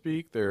 so to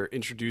speak, they're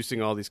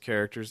introducing all these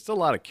characters. It's a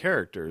lot of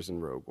characters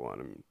in Rogue One.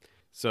 I mean,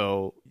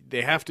 so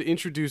they have to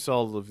introduce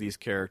all of these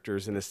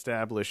characters and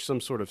establish some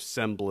sort of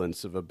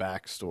semblance of a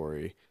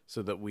backstory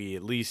so that we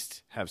at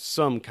least have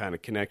some kind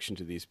of connection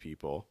to these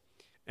people.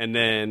 And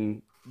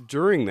then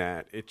during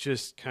that, it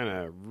just kind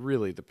of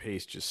really, the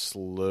pace just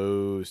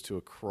slows to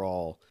a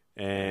crawl.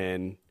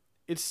 And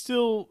it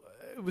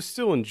was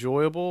still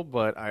enjoyable,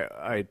 but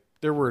I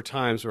there were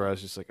times where I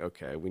was just like,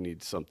 okay, we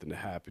need something to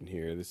happen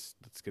here. Let's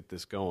get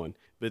this going.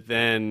 But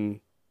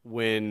then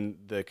when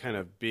the kind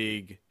of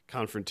big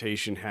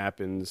confrontation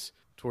happens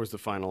towards the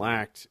final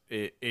act,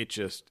 it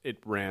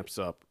ramps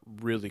up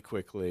really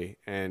quickly,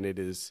 and it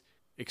is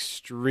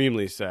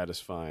extremely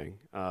satisfying.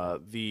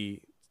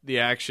 The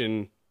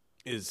action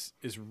is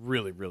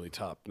really, really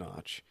top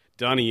notch.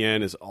 Donnie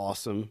Yen is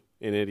awesome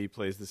in it. He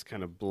plays this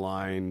kind of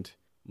blind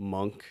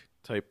monk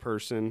type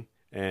person.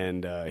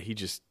 And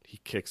he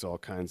kicks all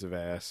kinds of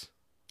ass.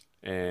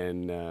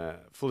 And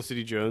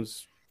Felicity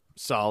Jones,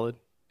 solid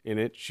in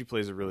it. She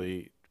plays a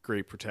really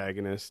great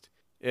protagonist.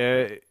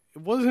 It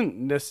wasn't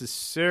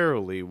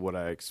necessarily what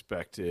I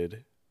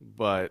expected,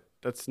 but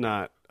that's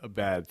not a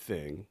bad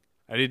thing.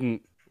 I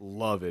didn't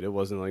love it. It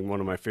wasn't like one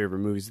of my favorite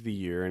movies of the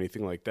year or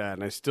anything like that.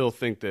 And I still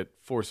think that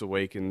Force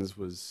Awakens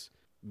was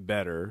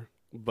better,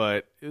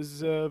 but it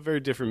was a very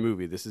different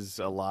movie. This is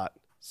a lot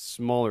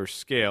smaller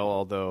scale,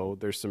 although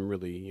there's some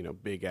really,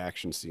 big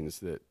action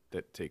scenes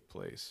that take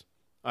place.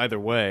 Either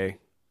way,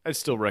 I'd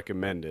still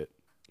recommend it.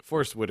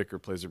 Forrest Whitaker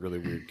plays a really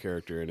weird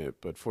character in it,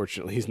 but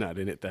fortunately he's not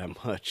in it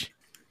that much.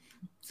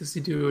 Does he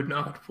do an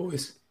odd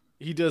voice?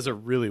 He does a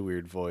really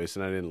weird voice,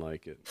 and I didn't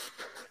like it.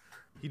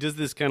 He does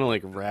this kind of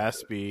like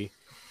raspy,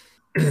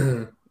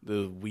 the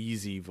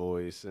wheezy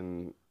voice,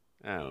 and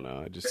I don't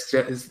know.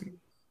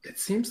 It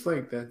seems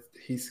like that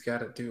he's got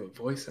to do a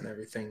voice and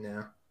everything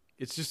now.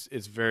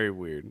 It's very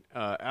weird.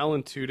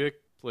 Alan Tudyk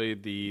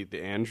played the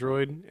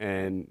android,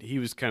 and he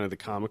was kind of the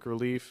comic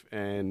relief,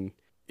 and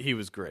he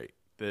was great.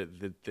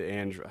 The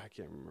android, I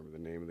can't remember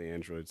the name of the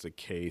android. It's like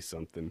K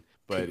something,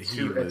 but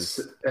he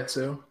was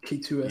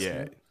K2SO.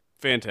 yeah,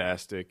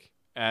 fantastic.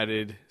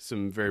 Added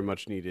some very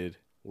much needed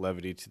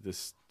levity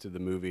to the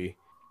movie.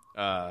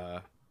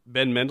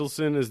 Ben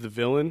Mendelsohn is the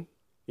villain.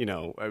 You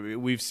know, I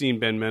mean, we've seen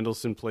Ben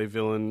Mendelsohn play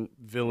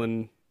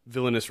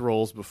villainous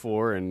roles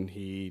before, and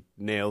he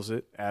nails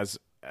it as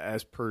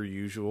per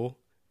usual.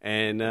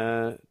 And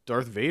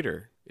Darth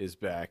Vader is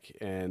back,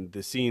 and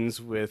the scenes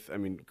with, I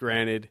mean,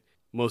 granted,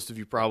 most of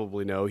you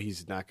probably know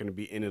he's not going to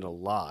be in it a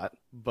lot,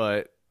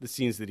 but the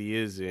scenes that he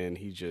is in,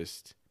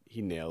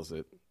 he nails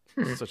it.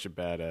 Such a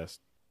badass.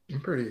 I'm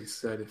pretty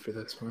excited for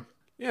this one.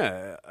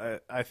 Yeah,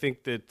 I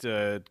think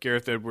that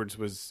Gareth Edwards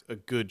was a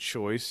good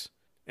choice,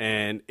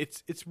 and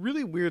it's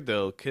really weird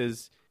though,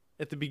 because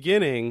at the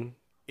beginning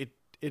it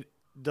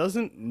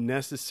doesn't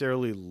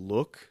necessarily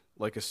look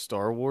like a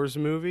Star Wars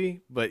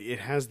movie, but it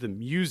has the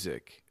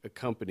music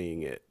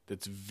accompanying it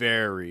that's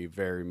very,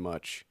 very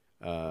much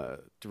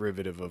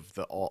derivative of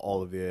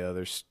all of the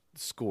other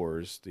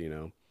scores, you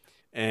know,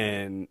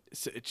 and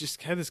so it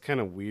just had this kind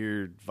of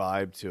weird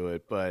vibe to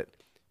it, but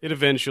it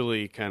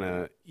eventually kind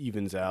of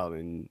evens out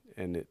and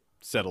it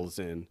settles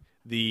in.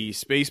 The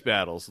space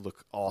battles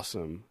look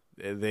awesome.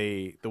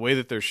 The way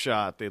that they're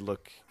shot, they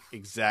look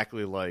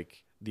exactly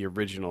like the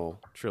original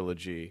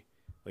trilogy,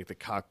 like the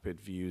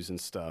cockpit views and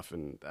stuff,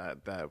 and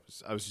I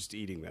was just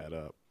eating that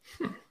up.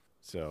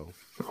 So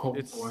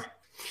boy.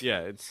 Yeah,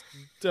 it's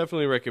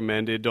definitely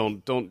recommended.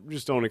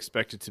 Don't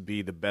expect it to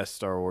be the best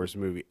Star Wars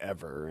movie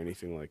ever or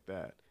anything like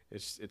that.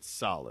 It's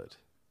solid.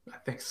 I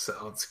think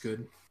solid's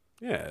good.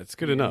 Yeah, it's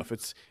good enough.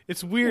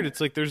 It's weird.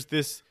 It's like there's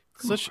this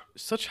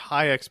such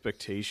high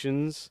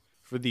expectations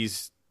for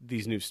these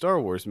new Star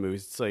Wars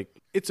movies. It's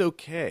like it's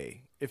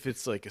okay if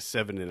it's like a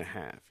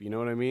 7.5. You know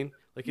what I mean?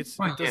 Like it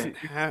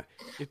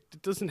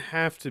doesn't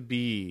have to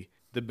be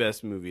the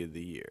best movie of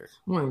the year.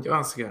 Well, you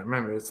also got to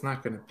remember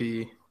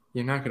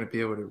you're not going to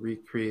be able to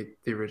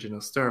recreate the original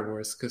Star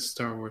Wars because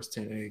Star Wars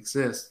didn't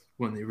exist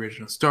when the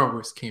original Star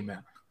Wars came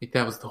out. Like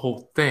that was the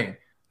whole thing.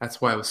 That's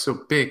why it was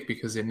so big,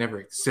 because it never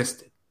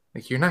existed.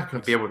 Like you're not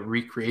going to be able to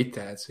recreate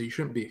that, so you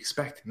shouldn't be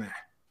expecting that.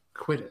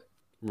 Quit it.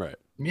 Right.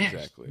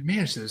 Exactly.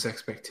 Manage those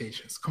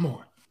expectations. Come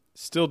on.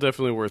 Still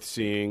definitely worth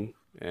seeing,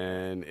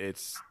 and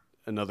it's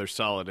another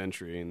solid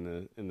entry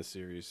in the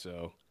series.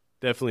 So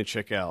definitely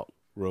check out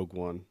Rogue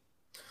One.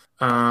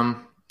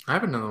 I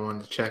have another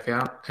one to check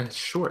out, and it's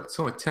short. It's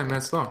only 10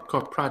 minutes long,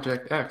 called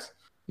Project X.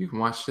 You can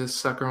watch this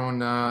sucker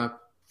on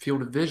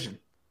Field of Vision,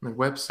 on their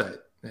website,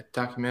 that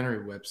documentary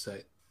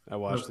website. I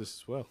watched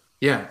this as well.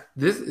 Yeah,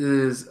 this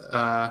is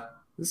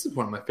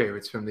one of my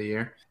favorites from the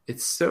year.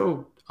 It's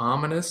so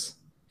ominous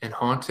and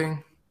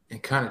haunting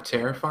and kind of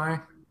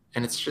terrifying,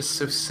 and it's just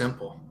so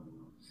simple.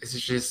 It's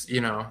just,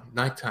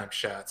 nighttime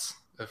shots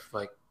of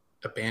like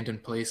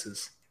abandoned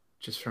places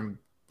just from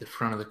the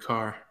front of the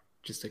car.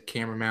 Just a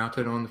camera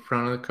mounted on the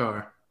front of the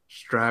car.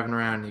 Just driving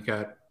around. You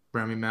got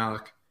Rami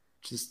Malek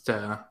just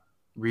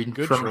reading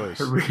from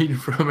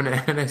an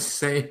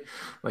NSA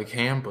like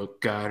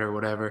handbook guide or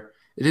whatever.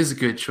 It is a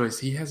good choice.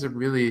 He has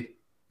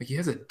he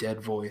has a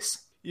dead voice.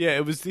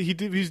 Yeah,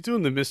 he's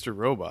doing the Mr.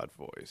 Robot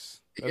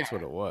voice. That's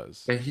what it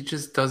was. And he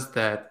just does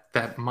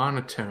that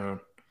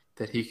monotone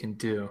that he can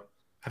do.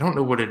 I don't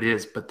know what it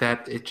is, but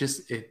that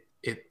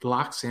it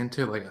locks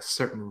into like a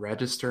certain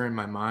register in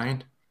my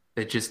mind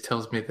that just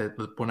tells me that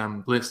what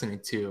I'm listening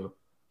to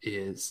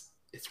it's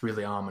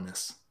really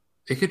ominous.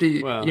 It could be,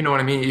 you know what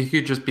I mean? It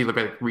could just be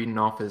like reading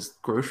off his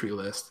grocery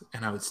list,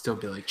 and I would still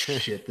be like,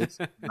 shit, this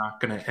is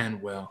not going to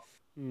end well.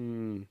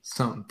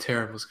 Something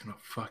terrible is going to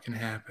fucking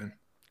happen.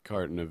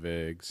 Carton of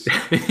eggs.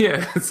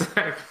 Yeah,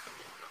 exactly.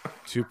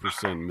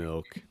 2%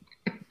 milk.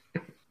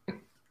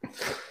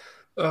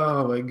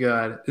 Oh my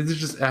god!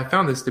 I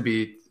found this to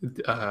be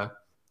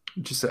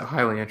just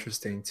highly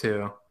interesting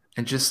too,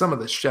 and just some of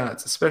the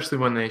shots, especially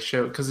when they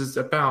show, because it's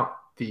about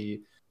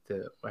the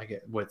I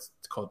get what's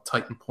called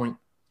Titan Point,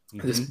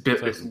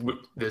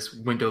 this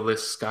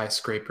windowless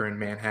skyscraper in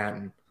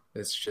Manhattan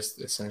that's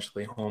just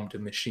essentially home to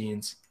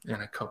machines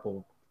and a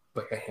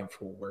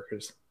handful of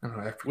workers. I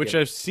don't know, which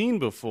I've seen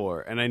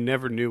before, and I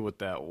never knew what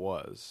that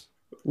was.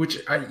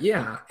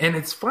 And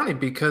it's funny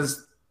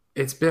because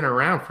it's been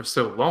around for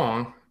so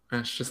long. And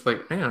it's just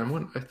like,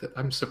 man,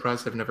 I'm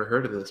surprised I've never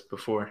heard of this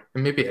before.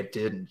 And maybe I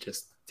did and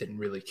just didn't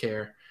really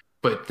care.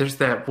 But there's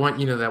that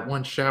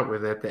one shot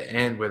where at the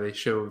end where they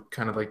show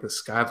kind of like the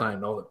skyline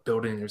and all the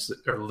buildings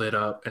are lit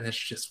up. And it's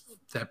just,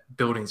 that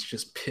building's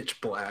just pitch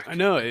black. I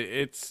know,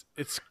 it's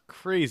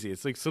crazy.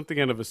 It's like something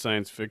out of a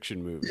science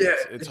fiction movie. Yeah,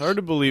 it's hard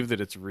to believe that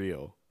it's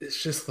real.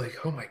 It's just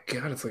like, oh my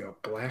God, it's like a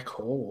black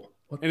hole.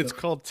 It's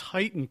called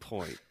Titan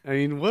Point. I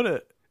mean, what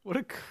a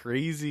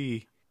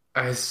crazy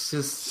It's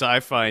just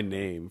Sci-fi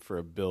name for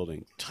a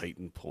building,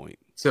 Titan Point.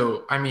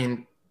 so. I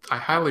mean, I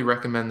highly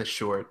recommend the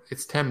short.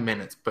 It's 10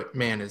 minutes, but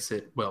man, is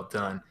it well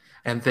done.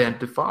 And then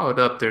to follow it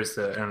up, there's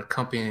an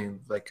accompanying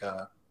like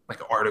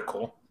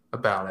article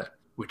about it,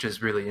 which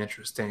is really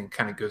interesting.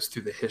 Kind of goes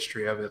through the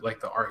history of it, like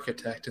the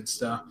architect and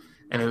stuff.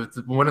 And it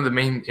was, one of the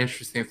main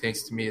interesting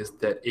things to me is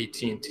that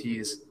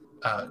AT&T's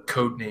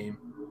code name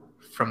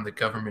from the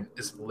government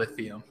is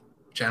lithium,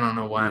 which I don't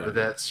know why, Yeah. but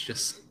that's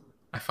just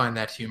I find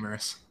that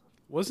humorous.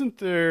 Wasn't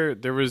there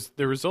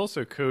was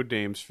also code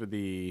names for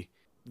the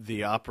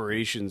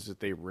operations that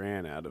they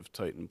ran out of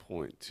Titan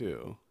Point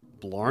too.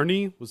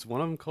 Blarney was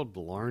one of them called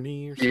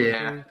Blarney or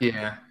Yeah, something.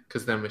 yeah,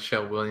 because then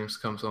Michelle Williams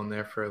comes on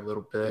there for a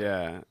little bit,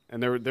 Yeah,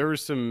 and there were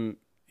some,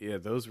 yeah,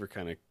 those were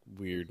kind of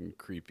weird and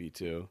creepy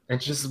too. and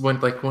just when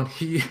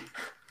he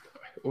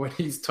when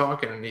he's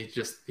talking and he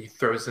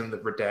throws in the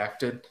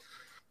redacted.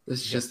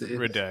 It's Yep, just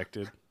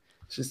redacted.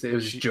 it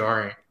was She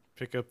jarring.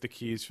 pick up the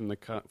keys from the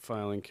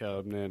filing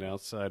cabinet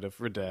outside of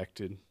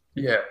redacted.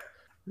 Yeah,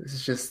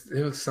 it's just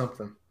it was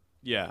something.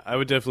 Yeah, I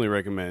would definitely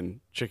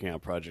recommend checking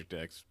out Project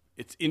X.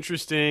 It's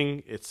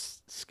interesting.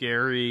 It's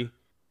scary.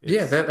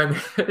 Yeah, It's that I mean,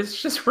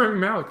 it's just Rami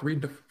Malek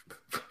reading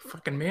the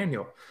fucking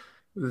manual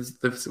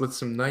with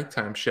some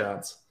nighttime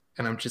shots,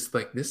 and I'm just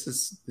like, this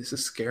is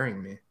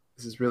scaring me.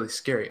 This is really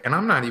scary, and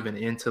I'm not even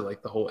into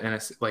like the whole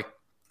NS. Like,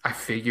 I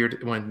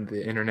figured when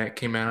the internet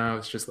came out, I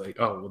was just like,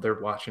 oh well, they're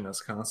watching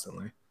us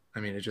constantly. I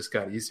mean, it just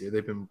got easier.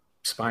 They've been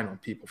spying on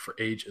people for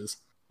ages.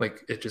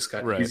 Like, it just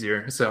got right.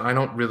 easier. So I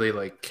don't really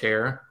like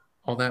care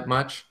all that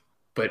much,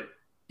 but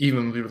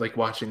even we were like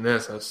watching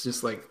this, I was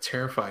just like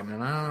terrified,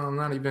 and I'm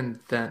not even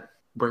that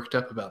worked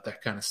up about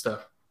that kind of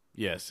stuff.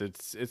 Yes,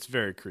 it's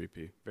very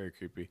creepy, very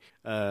creepy.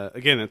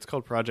 Again, it's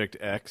called Project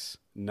X,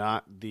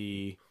 not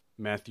the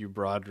Matthew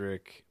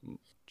Broderick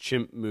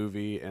chimp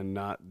movie, and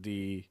not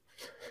the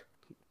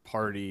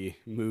party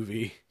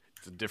movie.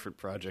 It's a different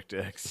Project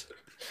X,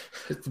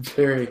 It's a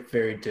very,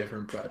 very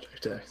different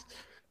Project X.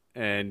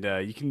 and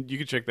you can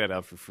check that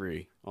out for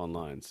free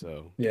online.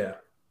 So Yeah.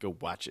 go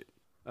watch it.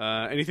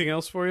 Anything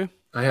else for you?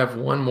 I have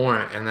one more,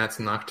 and that's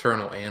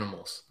Nocturnal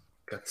Animals.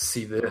 Got to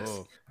see this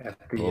Oh, at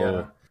the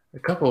oh, a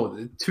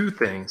couple two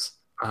things.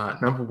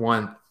 Number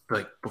one,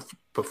 like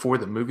before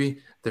the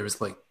movie, there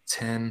was like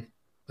 10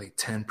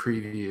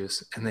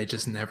 previews, and they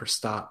just never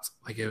stopped.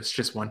 Like it was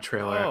just one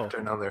trailer oh! after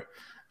another,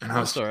 and I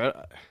I'm was sorry.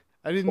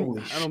 I didn't.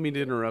 holy I shit. don't mean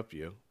to interrupt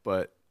you,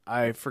 but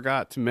I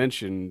forgot to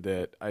mention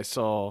that I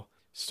saw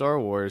Star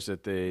Wars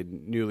at the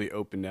newly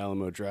opened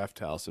Alamo Draft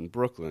House in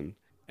Brooklyn,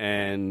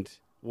 and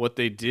what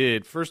they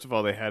did, first of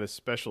all, they had a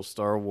special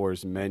Star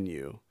Wars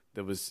menu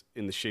that was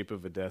in the shape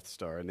of a Death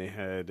Star, and they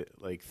had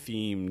like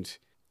themed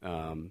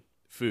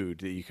food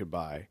that you could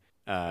buy.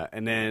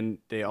 And then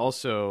they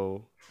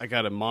also, I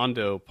got a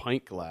Mondo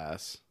pint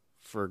glass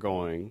for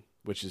going,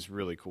 which is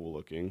really cool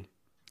looking.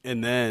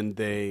 And then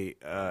they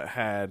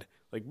had,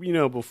 like,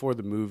 before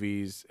the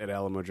movies at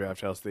Alamo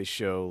Draft House, they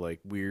show like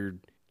weird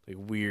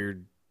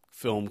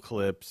film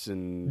clips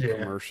and Yeah.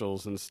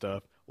 commercials and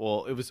stuff.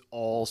 Well, it was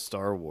all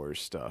Star Wars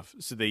stuff.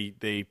 So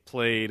they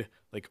played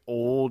like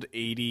old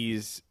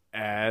 '80s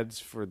ads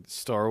for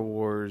Star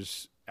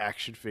Wars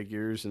action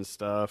figures and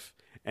stuff,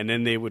 and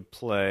then they would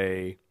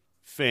play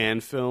fan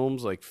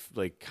films like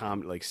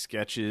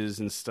sketches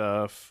and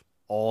stuff,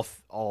 all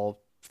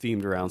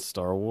themed around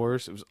Star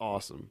Wars. It was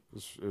awesome.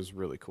 It was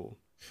really cool.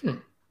 Hmm.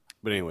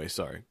 But anyway,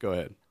 sorry. Go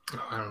ahead.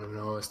 Oh, I don't even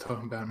know what I was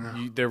talking about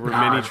now. There were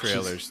Nah, many it's just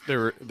trailers.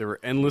 There were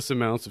endless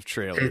amounts of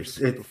trailers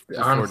it's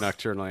before honest,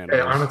 Nocturnal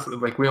Animals. honestly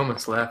like we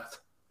almost left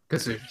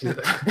because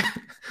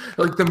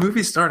like the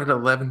movie started at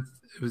 11.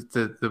 It was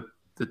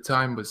the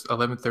time was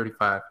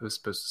 11:35. It was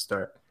supposed to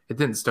start. It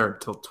didn't start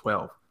until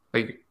 12.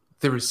 Like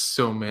there was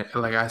so many.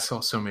 Like I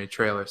saw so many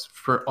trailers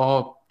for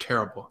all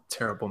terrible,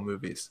 terrible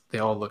movies. They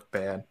all look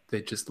bad.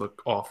 They just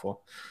look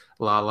awful.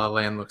 La La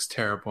Land looks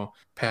terrible.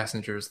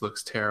 Passengers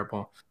looks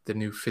terrible. The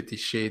new 50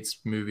 Shades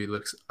movie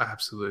looks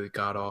absolutely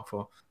god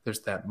awful.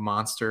 There's that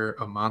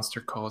a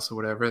monster calls or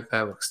whatever.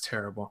 That looks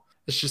terrible.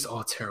 It's just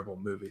all terrible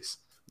movies.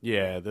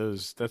 Yeah,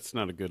 that's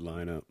not a good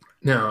lineup.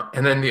 No,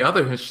 and then the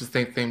other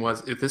interesting thing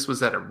was if this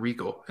was at a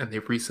Regal and they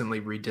recently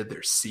redid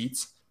their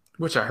seats,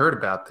 which I heard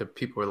about that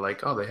people were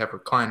like, oh, they have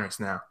recliners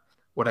now.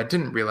 What I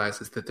didn't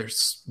realize is that they're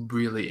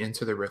really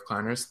into the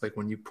recliners. Like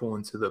when you pull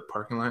into the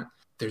parking lot,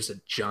 there's a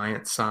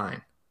giant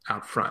sign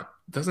out front.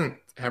 It doesn't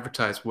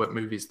advertise what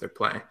movies they're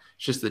playing.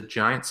 It's just a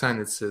giant sign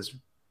that says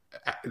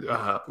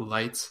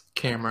lights,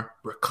 camera,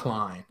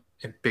 recline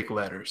in big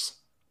letters.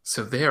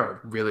 So they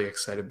are really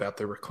excited about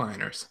their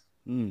recliners.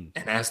 Mm.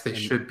 And as they And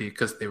should be,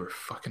 because they were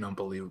fucking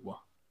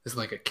unbelievable. It's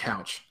like a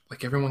couch.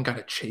 Like everyone got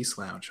a chase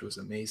lounge. It was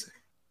amazing.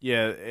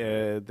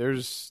 yeah,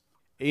 there's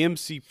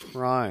AMC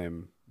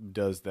Prime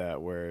does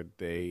that where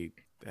the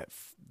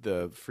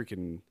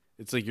freaking,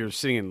 it's like you're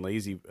sitting in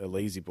a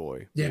lazy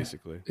boy Yeah,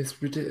 basically. it's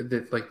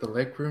ridiculous. Like the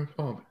leg room.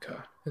 Oh my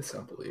god, it's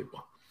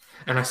unbelievable.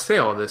 And I say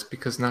all this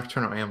because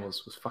Nocturnal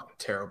Animals was fucking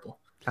terrible.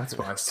 That's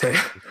why I say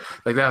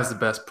like that was the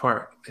best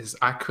part is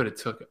I could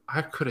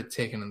have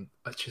taken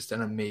just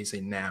an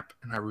amazing nap,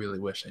 and I really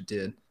wish I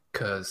did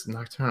because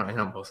Nocturnal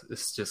Animals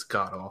is just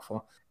god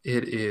awful.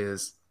 It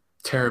is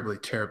terribly,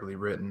 terribly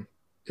written.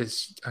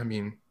 It's I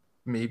mean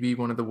maybe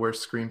one of the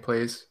worst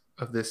screenplays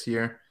of this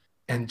year,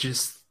 and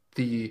just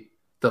the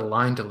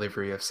line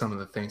delivery of some of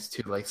the things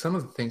too. Like some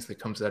of the things that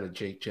comes out of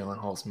Jake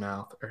Gyllenhaal's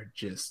mouth are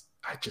just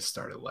I just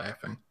started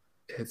laughing.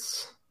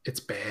 It's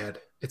bad.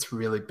 It's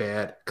really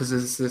bad because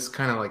it's this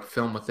kind of like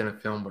film within a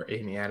film where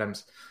Amy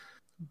Adams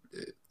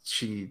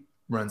she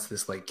runs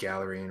this like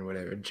gallery and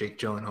whatever. Jake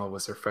Gyllenhaal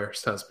was her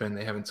first husband.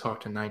 They haven't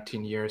talked in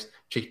 19 years.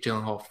 Jake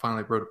Gyllenhaal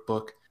finally wrote a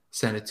book,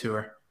 sent it to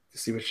her to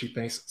see what she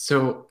thinks.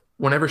 So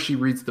whenever she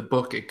reads the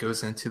book, it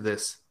goes into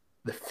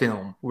the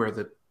film where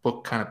the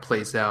book kind of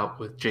plays out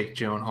with Jake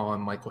Gyllenhaal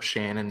and Michael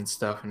Shannon and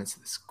stuff, and it's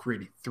this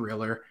gritty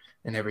thriller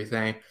and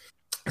everything.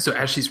 So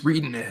as she's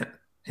reading it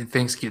and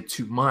things get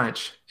too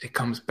much, it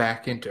comes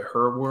back into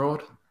her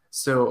world.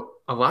 So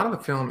a lot of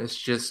the film is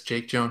just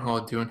Jake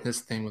Gyllenhaal doing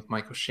his thing with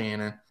Michael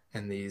Shannon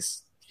and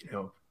these,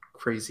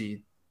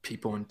 crazy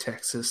people in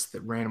Texas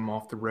that ran him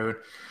off the road.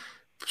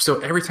 So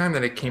every time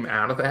that it came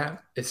out of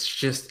that, it's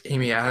just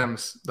Amy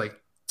Adams like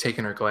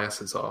taking her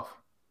glasses off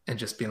and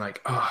just being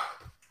like, oh,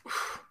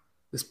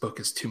 this book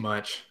is too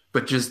much,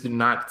 but just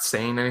not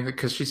saying anything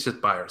because she's just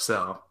by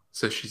herself.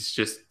 So she's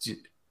just,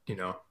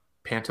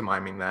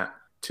 pantomiming that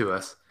to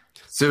us.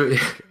 So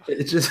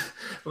it just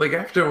like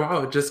after a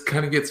while, it just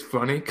kind of gets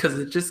funny because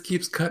it just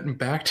keeps cutting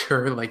back to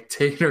her like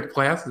taking her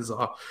glasses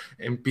off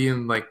and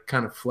being like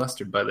kind of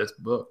flustered by this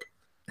book,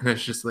 and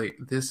it's just like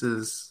this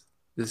is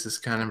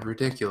kind of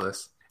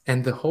ridiculous.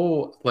 And the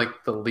whole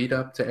like the lead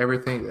up to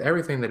everything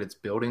that it's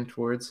building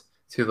towards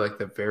to like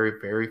the very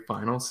very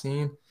final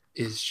scene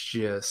is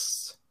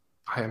just,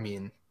 I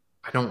mean,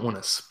 I don't want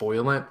to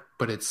spoil it,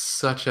 but it's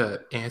such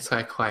a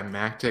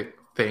anticlimactic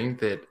thing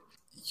that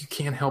you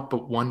can't help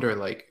but wonder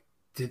like,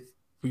 did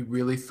we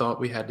really thought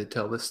we had to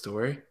tell this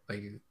story?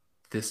 Like,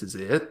 this is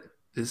it?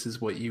 This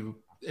is what you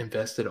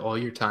invested all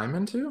your time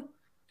into?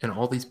 And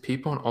all these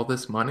people and all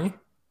this money?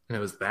 And it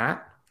was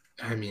that?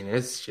 I mean,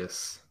 it's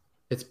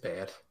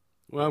bad.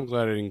 Well, I'm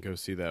glad I didn't go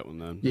see that one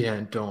then. Yeah,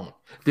 and don't.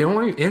 The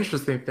only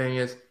interesting thing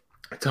is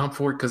Tom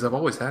Ford, because I've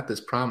always had this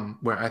problem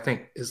where I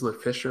think Isla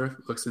Fisher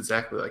looks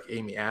exactly like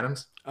Amy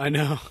Adams. I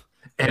know.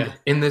 And Yeah.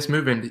 in this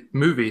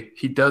movie,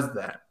 he does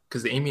that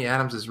because Amy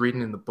Adams is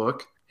reading in the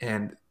book,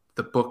 and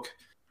the book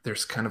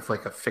there's kind of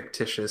like a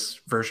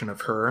fictitious version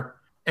of her,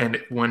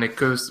 and when it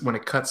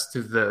cuts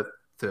to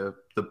the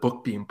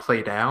book being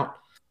played out,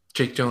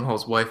 Jake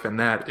Gyllenhaal's wife in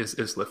that is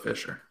Isla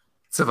Fisher.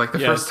 So like the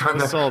first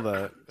time I saw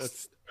that.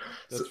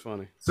 That's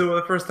funny. So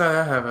the first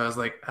time I was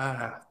like,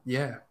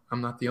 yeah,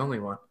 I'm not the only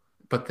one.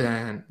 But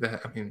then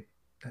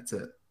that's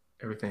it.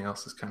 Everything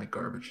else is kind of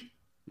garbage.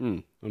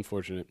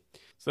 Unfortunate.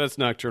 So that's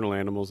Nocturnal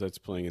Animals. That's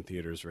playing in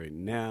theaters right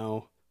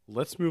now.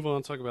 Let's move on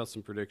and talk about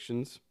some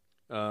predictions.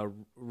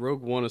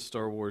 Rogue One: A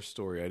Star Wars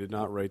Story. I did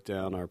not write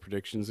down our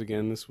predictions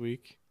again this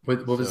week.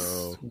 What did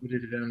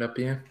it end up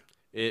being?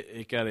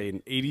 It got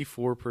an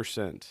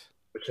 84%.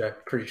 Which I'm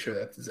pretty sure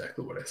that's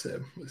exactly what I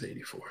said was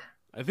 84.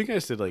 I think I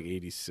said like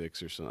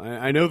 86 or something.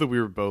 I know that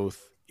we were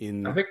both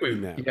in that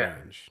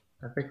range.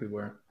 I think we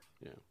were.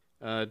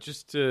 Yeah.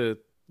 Just to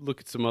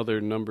look at some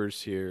other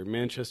numbers here.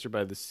 Manchester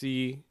by the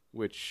Sea,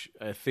 which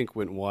I think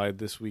went wide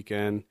this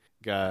weekend,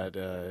 got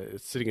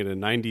it's sitting at a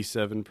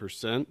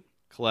 97%.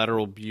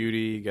 Collateral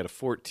Beauty got a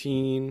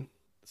 14.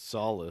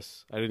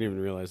 Solace, I didn't even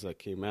realize that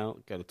came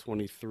out, got a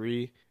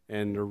 23.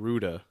 And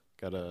Neruda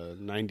got a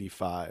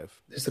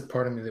 95. There's a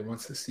part of me that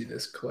wants to see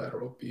this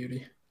Collateral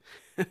Beauty.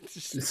 I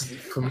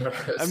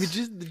mean,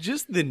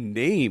 just the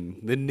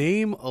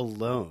name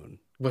alone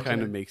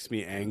kind of makes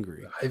me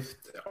angry.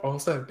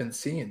 I've been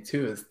seeing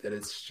too is that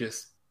it's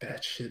just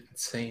batshit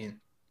insane.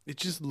 It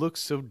just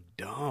looks so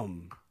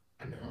dumb.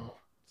 I know,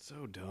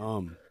 so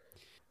dumb.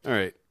 All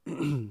right,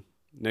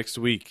 next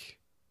week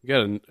we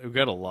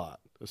got a lot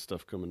of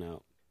stuff coming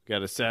out. We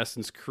got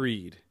Assassin's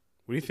Creed.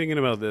 What are you thinking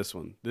about this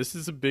one? This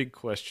is a big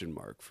question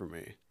mark for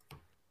me.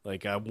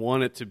 Like, I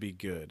want it to be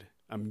good.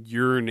 I'm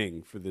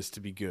yearning for this to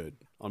be good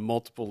on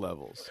multiple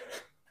levels.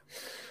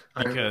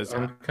 Because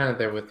I'm kind of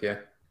there with you.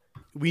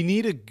 We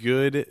need a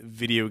good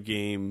video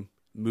game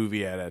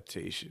movie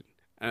adaptation.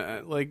 I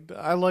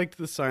liked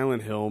the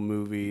Silent Hill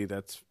movie.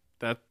 That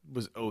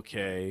was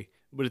okay.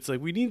 But it's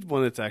like we need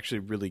one that's actually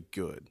really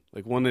good.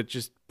 Like one that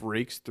just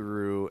breaks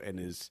through and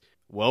is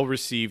well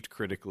received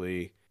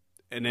critically.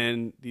 And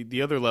then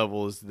the other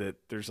level is that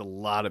there's a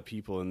lot of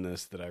people in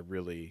this that I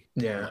really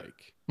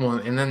like. Well,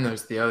 and then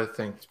there's the other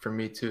thing for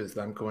me too is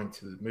that I'm going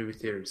to the movie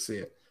theater to see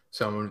it.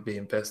 So I'm going to be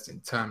investing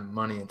time and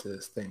money into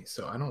this thing.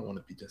 So I don't want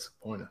to be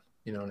disappointed.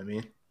 You know what I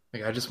mean?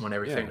 Like I just want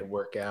everything to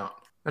work out.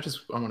 I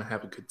want to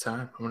have a good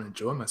time. I want to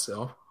enjoy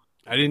myself.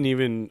 I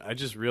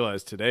just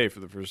realized today for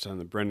the first time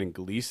that Brendan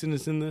Gleeson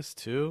is in this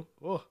too.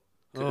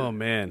 Oh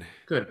man.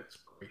 Goodness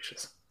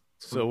gracious.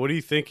 So what are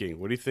you thinking?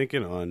 What are you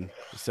thinking on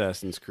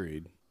Assassin's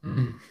Creed?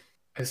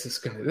 This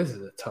is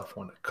a tough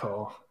one to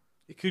call.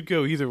 It could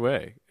go either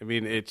way. I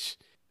mean,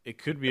 it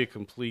could be a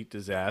complete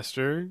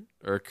disaster,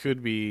 or it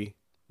could be,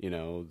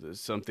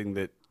 something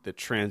that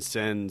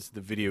transcends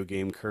the video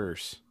game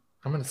curse.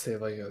 I'm gonna say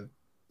like a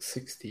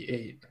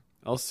 68.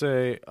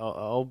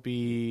 I'll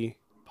be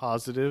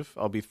positive.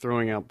 I'll be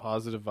throwing out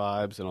positive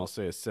vibes, and I'll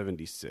say a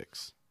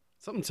 76.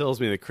 Something tells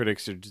me the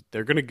critics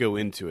they're going to go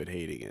into it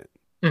hating it.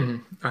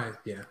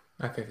 Yeah,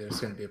 I think there's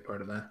gonna be a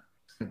part of that.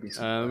 It's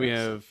gonna be We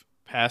have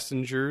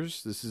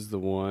Passengers. This is the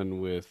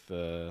one with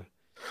Chris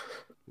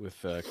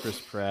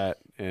Pratt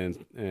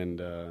and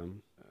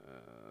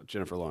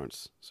Jennifer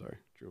Lawrence. Sorry,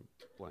 drew a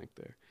blank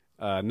there.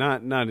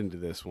 Not into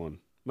this one.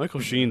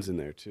 Michael Sheen's in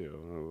there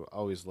too. I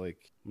always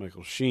like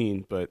Michael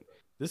Sheen, but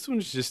this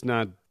one's just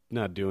not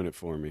doing it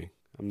for me.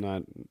 I'm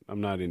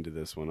not into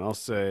this one. I'll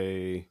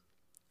say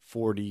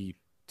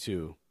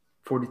 42.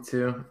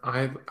 42.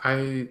 My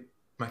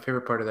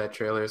favorite part of that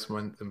trailer is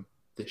when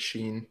the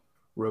Sheen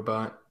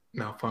robot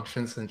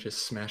malfunctions and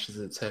just smashes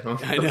its head on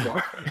the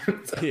bar.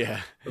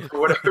 Yeah. For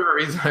whatever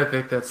reason, I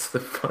think that's the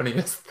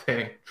funniest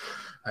thing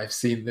I've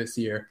seen this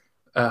year.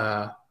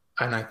 And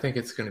I think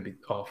it's going to be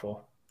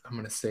awful. I'm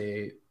going to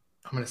say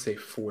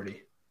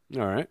 40.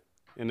 All right.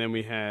 And then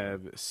we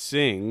have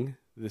Sing.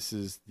 This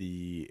is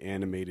the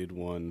animated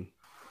one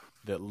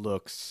that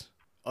looks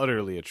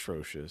utterly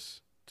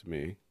atrocious to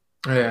me.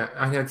 Yeah,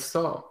 I had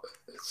saw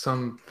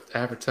some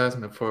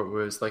advertisement for it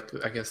where it was like,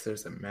 I guess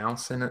there's a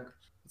mouse in it.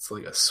 It's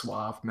like a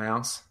suave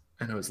mouse.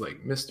 And it was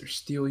like, Mr.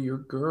 Steal Your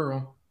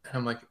Girl. And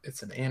I'm like,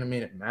 it's an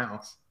animated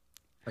mouse.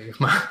 Like if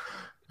my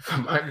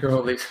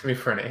girl leaves me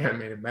for an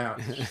animated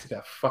mouse, she's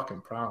got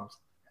fucking problems.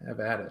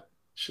 Have at it.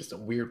 It's just a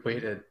weird way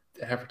to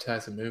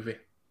advertise a movie.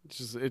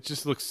 It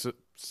just looks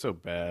so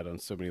bad on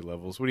so many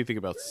levels. What do you think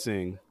about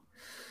Sing?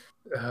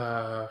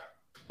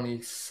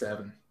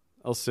 27.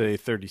 I'll say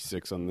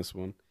 36 on this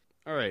one.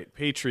 All right,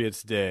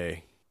 Patriots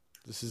Day.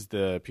 This is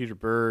the Peter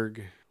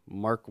Berg,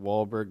 Mark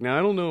Wahlberg. Now,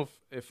 I don't know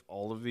if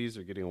all of these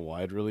are getting a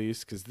wide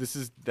release, because this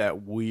is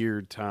that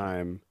weird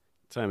time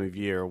of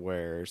year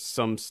where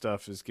some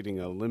stuff is getting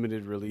a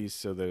limited release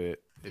so that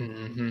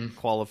it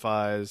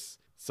qualifies.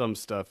 Some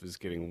stuff is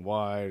getting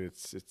wide.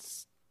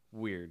 It's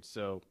weird.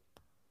 So,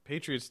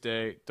 Patriots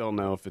Day, don't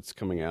know if it's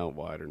coming out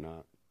wide or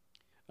not.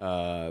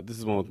 This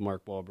is one with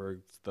Mark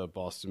Wahlberg. It's the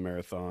Boston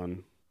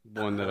Marathon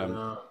one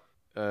that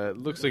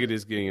looks like it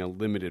is getting a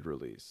limited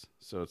release,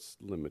 so it's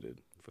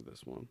limited for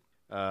this one.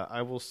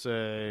 I will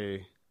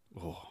say,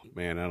 oh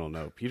man, I don't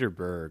know. Peter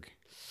Berg.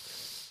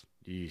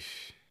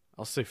 Yeesh.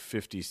 I'll say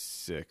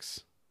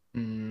 56.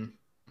 I'm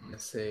gonna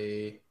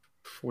say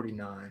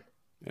 49.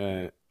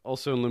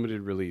 Also in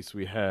limited release,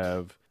 we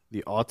have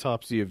The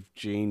Autopsy of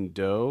Jane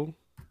Doe.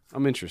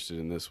 I'm interested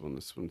in this one.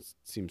 This one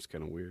seems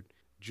kind of weird.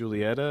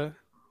 Julieta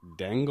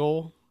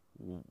Dangle.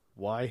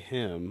 Why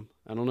him?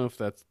 I don't know if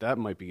that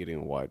might be getting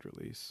a wide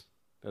release.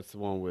 That's the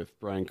one with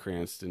Bryan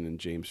Cranston and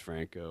James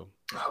Franco.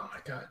 Oh my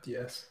God,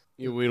 yes.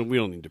 We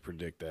don't need to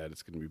predict that.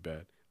 It's going to be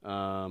bad.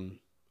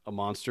 A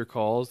Monster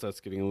Calls. That's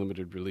getting a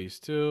limited release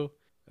too.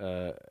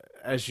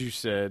 As you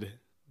said,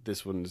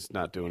 this one's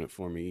not doing it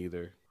for me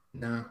either.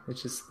 No, it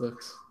just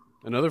looks.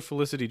 Another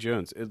Felicity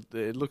Jones.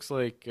 It looks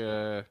like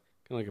kind of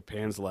like a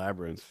Pan's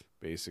Labyrinth.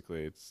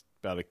 Basically, it's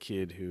about a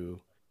kid who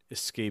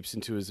escapes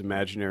into his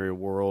imaginary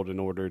world in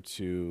order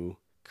to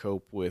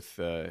cope with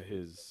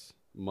his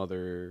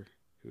mother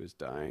who is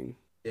dying.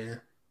 Yeah,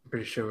 I'm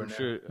pretty sure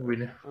we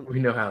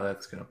know how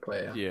that's going to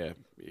play out. Yeah,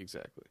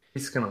 exactly.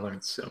 He's going to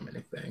learn so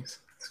many things.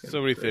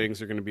 So many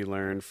things are going to be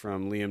learned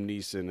from Liam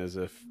Neeson as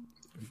a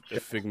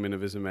figment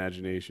of his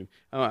imagination.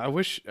 Oh, I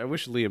wish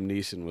Liam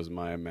Neeson was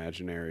my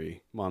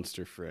imaginary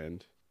monster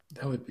friend.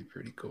 That would be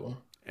pretty cool.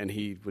 And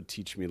he would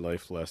teach me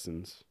life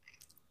lessons.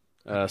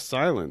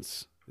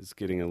 Silence is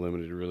getting a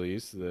limited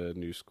release, the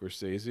new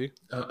Scorsese.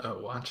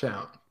 Watch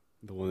out.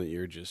 The one that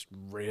you're just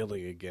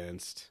railing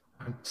against.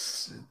 I'm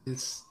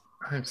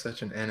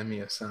such an enemy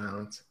of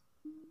silence.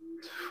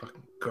 It's a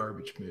fucking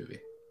garbage movie.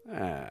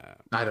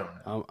 I don't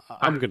know.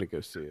 I'm going to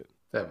go see it.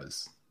 That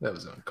was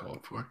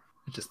uncalled for.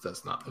 It just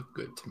does not look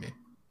good to me.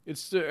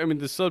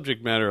 The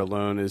subject matter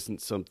alone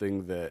isn't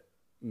something that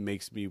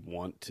makes me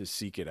want to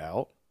seek it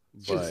out.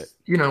 But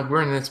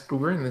we're in this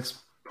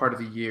part of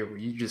the year where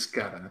you just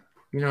gotta,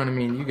 you know what I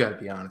mean? You gotta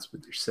be honest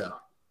with yourself.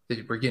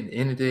 We're getting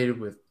inundated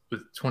with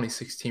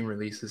 2016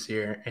 releases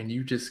here, and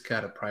you just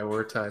gotta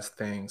prioritize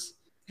things.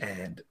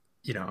 And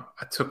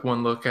I took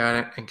one look at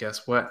it, and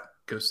guess what?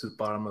 Goes to the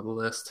bottom of the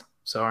list.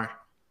 Sorry.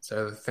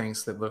 So the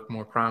things that look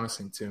more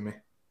promising to me.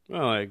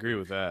 Well, I agree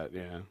with that.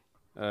 Yeah.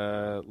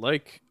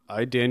 Like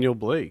I, Daniel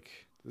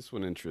Blake. This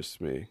one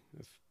interests me.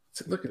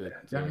 So look at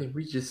that. I mean,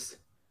 we just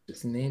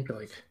named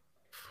like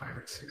 5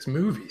 or 6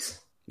 movies.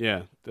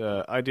 Yeah.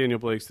 The I, Daniel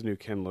Blake's the new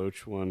Ken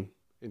Loach one.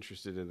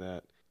 Interested in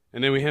that.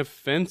 And then we have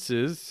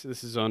Fences.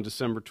 This is on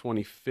December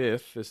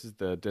 25th. This is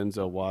the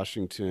Denzel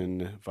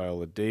Washington,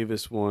 Viola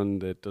Davis one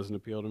that doesn't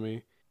appeal to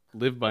me.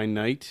 Live by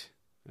Night.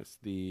 That's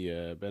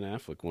the Ben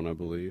Affleck one, I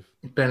believe.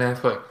 Ben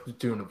Affleck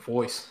doing a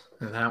voice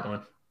in that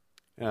one.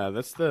 Yeah,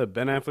 that's the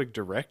Ben Affleck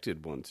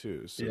directed one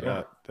too. So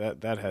yeah.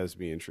 that has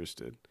me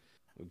interested.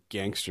 A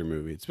gangster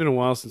movie. It's been a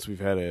while since we've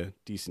had a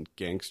decent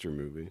gangster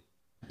movie.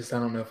 Just I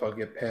don't know if I'll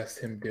get past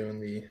him doing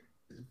the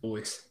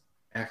voice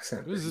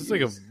accent. Is that this he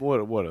like a uses.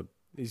 what a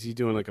is he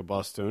doing like a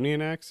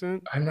Bostonian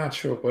accent? I'm not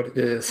sure what it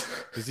is.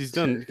 Because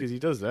he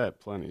does that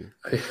plenty.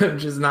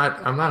 I'm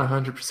not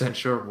 100%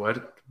 sure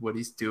what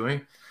he's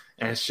doing.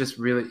 And it's just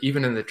really,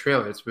 even in the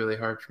trailer, it's really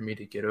hard for me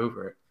to get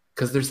over it.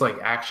 Because there's like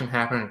action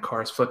happening and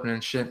cars flipping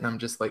and shit. And I'm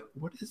just like,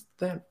 what is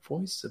that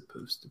voice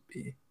supposed to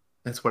be?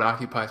 That's what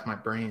occupies my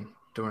brain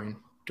during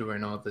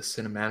all the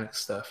cinematic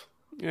stuff.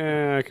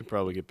 Yeah, I could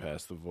probably get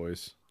past the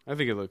voice. I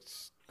think it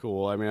looks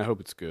cool. I mean, I hope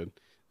it's good.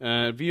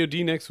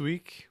 VOD next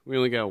week. We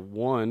only got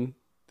one.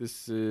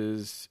 This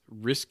is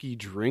Risky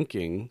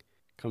Drinking.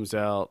 Comes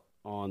out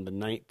on the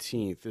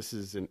 19th. This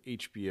is an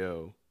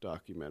HBO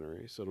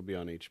documentary, so it'll be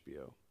on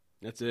HBO.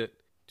 That's it.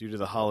 Due to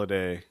the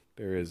holiday,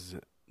 there is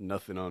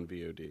nothing on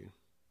VOD.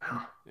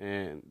 Oh,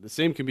 And the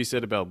same can be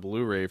said about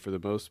Blu-ray for the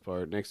most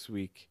part. Next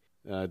week,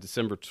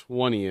 December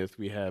 20th,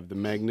 we have The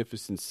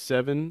Magnificent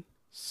Seven,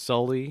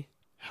 Sully,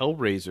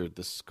 Hellraiser,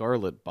 The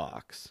Scarlet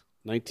Box,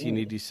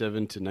 1987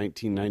 to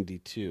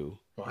 1992.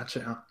 watch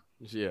out.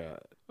 Yeah.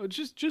 Oh,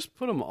 just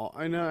put them all.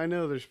 I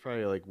know there's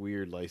probably like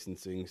weird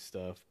licensing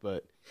stuff,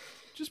 but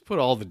just put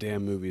all the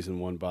damn movies in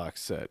one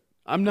box set.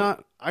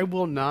 I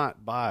will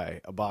not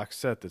buy a box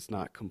set that's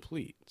not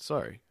complete.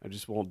 Sorry. I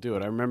just won't do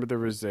it. I remember there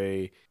was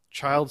a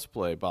Child's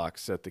Play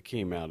box set that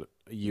came out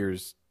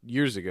years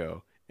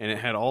ago, and it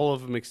had all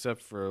of them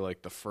except for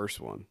like the first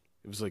one.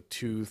 It was like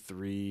 2,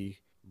 3,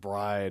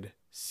 Bride,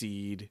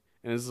 Seed,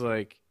 and it's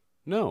like,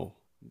 no.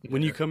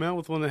 When you come out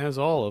with one that has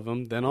all of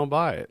them, then I'll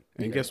buy it.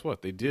 And Yeah. guess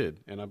what? They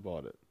did, and I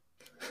bought it.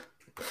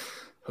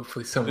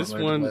 Hopefully someone This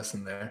learned one- a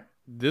lesson there.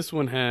 This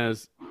one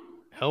has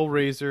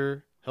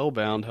Hellraiser,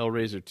 Hellbound,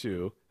 Hellraiser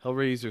 2,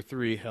 Hellraiser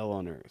 3, Hell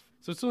on Earth.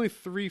 So it's only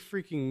 3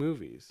 freaking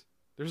movies.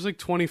 There's like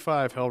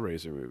 25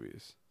 Hellraiser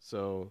movies.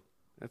 So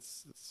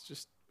it's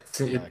just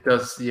It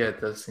does, yeah,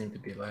 it does seem to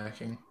be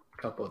lacking a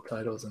couple of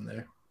titles in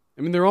there.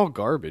 I mean, they're all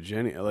garbage.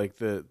 Like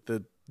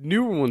the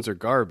newer ones are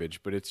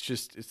garbage, but it's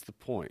the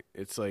point.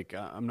 It's like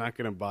I'm not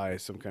gonna buy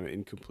some kind of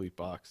incomplete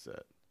box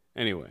set.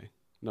 Anyway,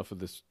 enough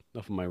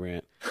of my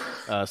rant.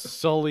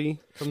 Sully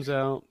comes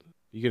out.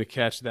 You gonna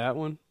catch that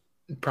one?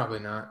 Probably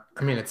not.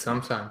 I mean, it's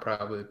sometime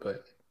probably,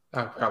 but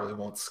I probably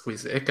won't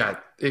squeeze it.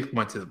 It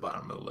went to the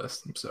bottom of the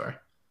list. I'm sorry.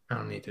 I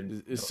don't need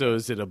to. So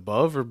is it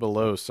above or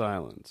below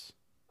Silence?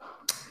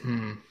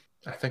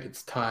 I think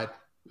it's tied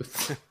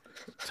with.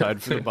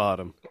 Tied for the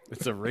bottom.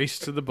 It's a race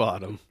to the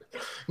bottom.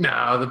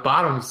 No, the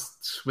bottom's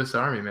Swiss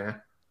Army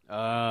Man.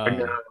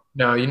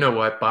 No, you know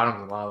what?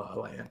 Bottom's La La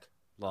Land.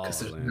 La La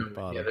 'Cause there's Land,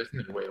 bottom. yeah, there's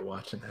no way of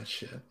watching that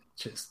shit.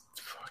 Just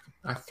fucking.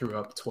 I threw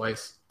up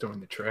twice during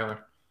the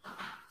trailer.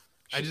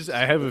 I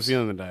have a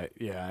feeling that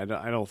I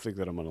don't think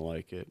that I'm gonna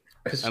like it.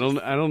 It's I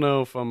don't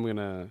know if I'm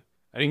gonna.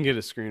 I didn't get a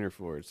screener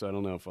for it, so I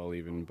don't know if I'll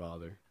even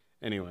bother.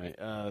 Anyway,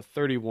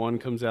 31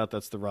 comes out.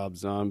 That's the Rob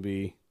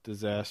Zombie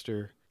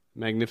disaster.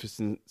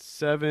 Magnificent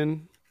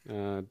Seven.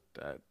 I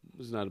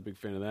was not a big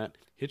fan of that.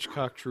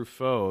 Hitchcock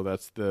Truffaut.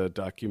 That's the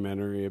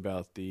documentary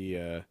about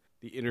the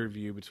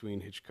interview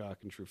between Hitchcock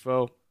and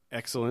Truffaut.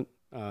 Excellent.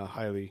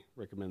 Highly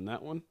recommend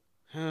that one.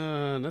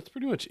 That's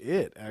pretty much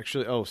it,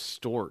 actually. Oh,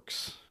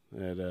 Storks.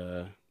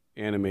 That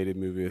animated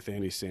movie with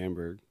Andy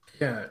Samberg.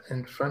 Yeah,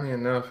 and funny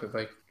enough,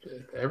 like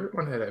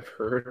everyone that I've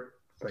heard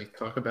like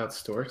talk about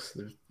Storks,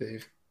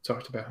 they've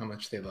talked about how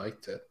much they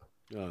liked it.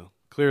 Oh,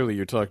 clearly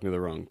you're talking to the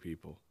wrong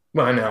people.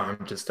 Well, I know. I'm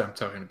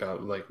talking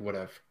about like what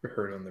I've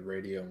heard on the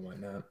radio and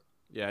whatnot.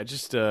 Yeah, I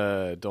just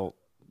don't.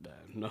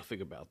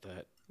 Nothing about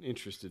that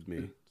interested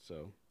me.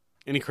 So,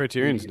 any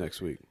Criterions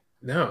next week?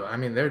 No, I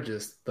mean they're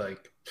just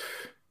like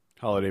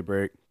Holiday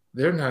break.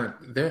 they're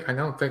not. They I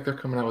don't think they're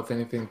coming out with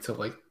anything till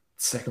like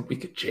second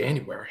week of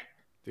January.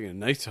 Taking a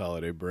nice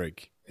holiday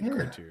break in Yeah.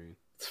 Criterion.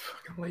 It's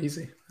fucking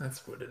lazy.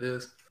 That's what it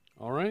is.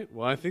 All right.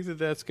 Well, I think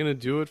that's going to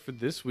do it for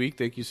this week.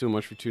 Thank you so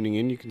much for tuning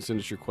in. You can send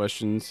us your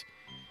questions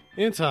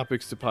and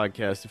topics to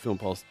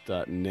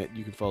podcast@filmpulse.net.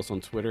 You can follow us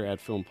on Twitter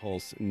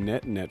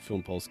 @FilmPulseNet and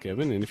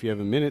 @FilmPulseKevin. And if you have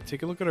a minute,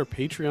 take a look at our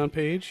Patreon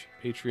page,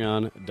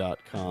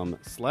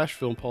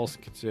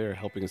 patreon.com/FilmPulse. Consider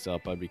helping us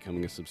out by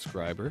becoming a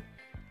subscriber.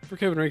 For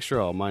Kevin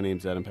Rakestraw, my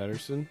name's Adam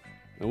Patterson,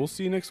 and we'll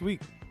see you next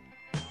week.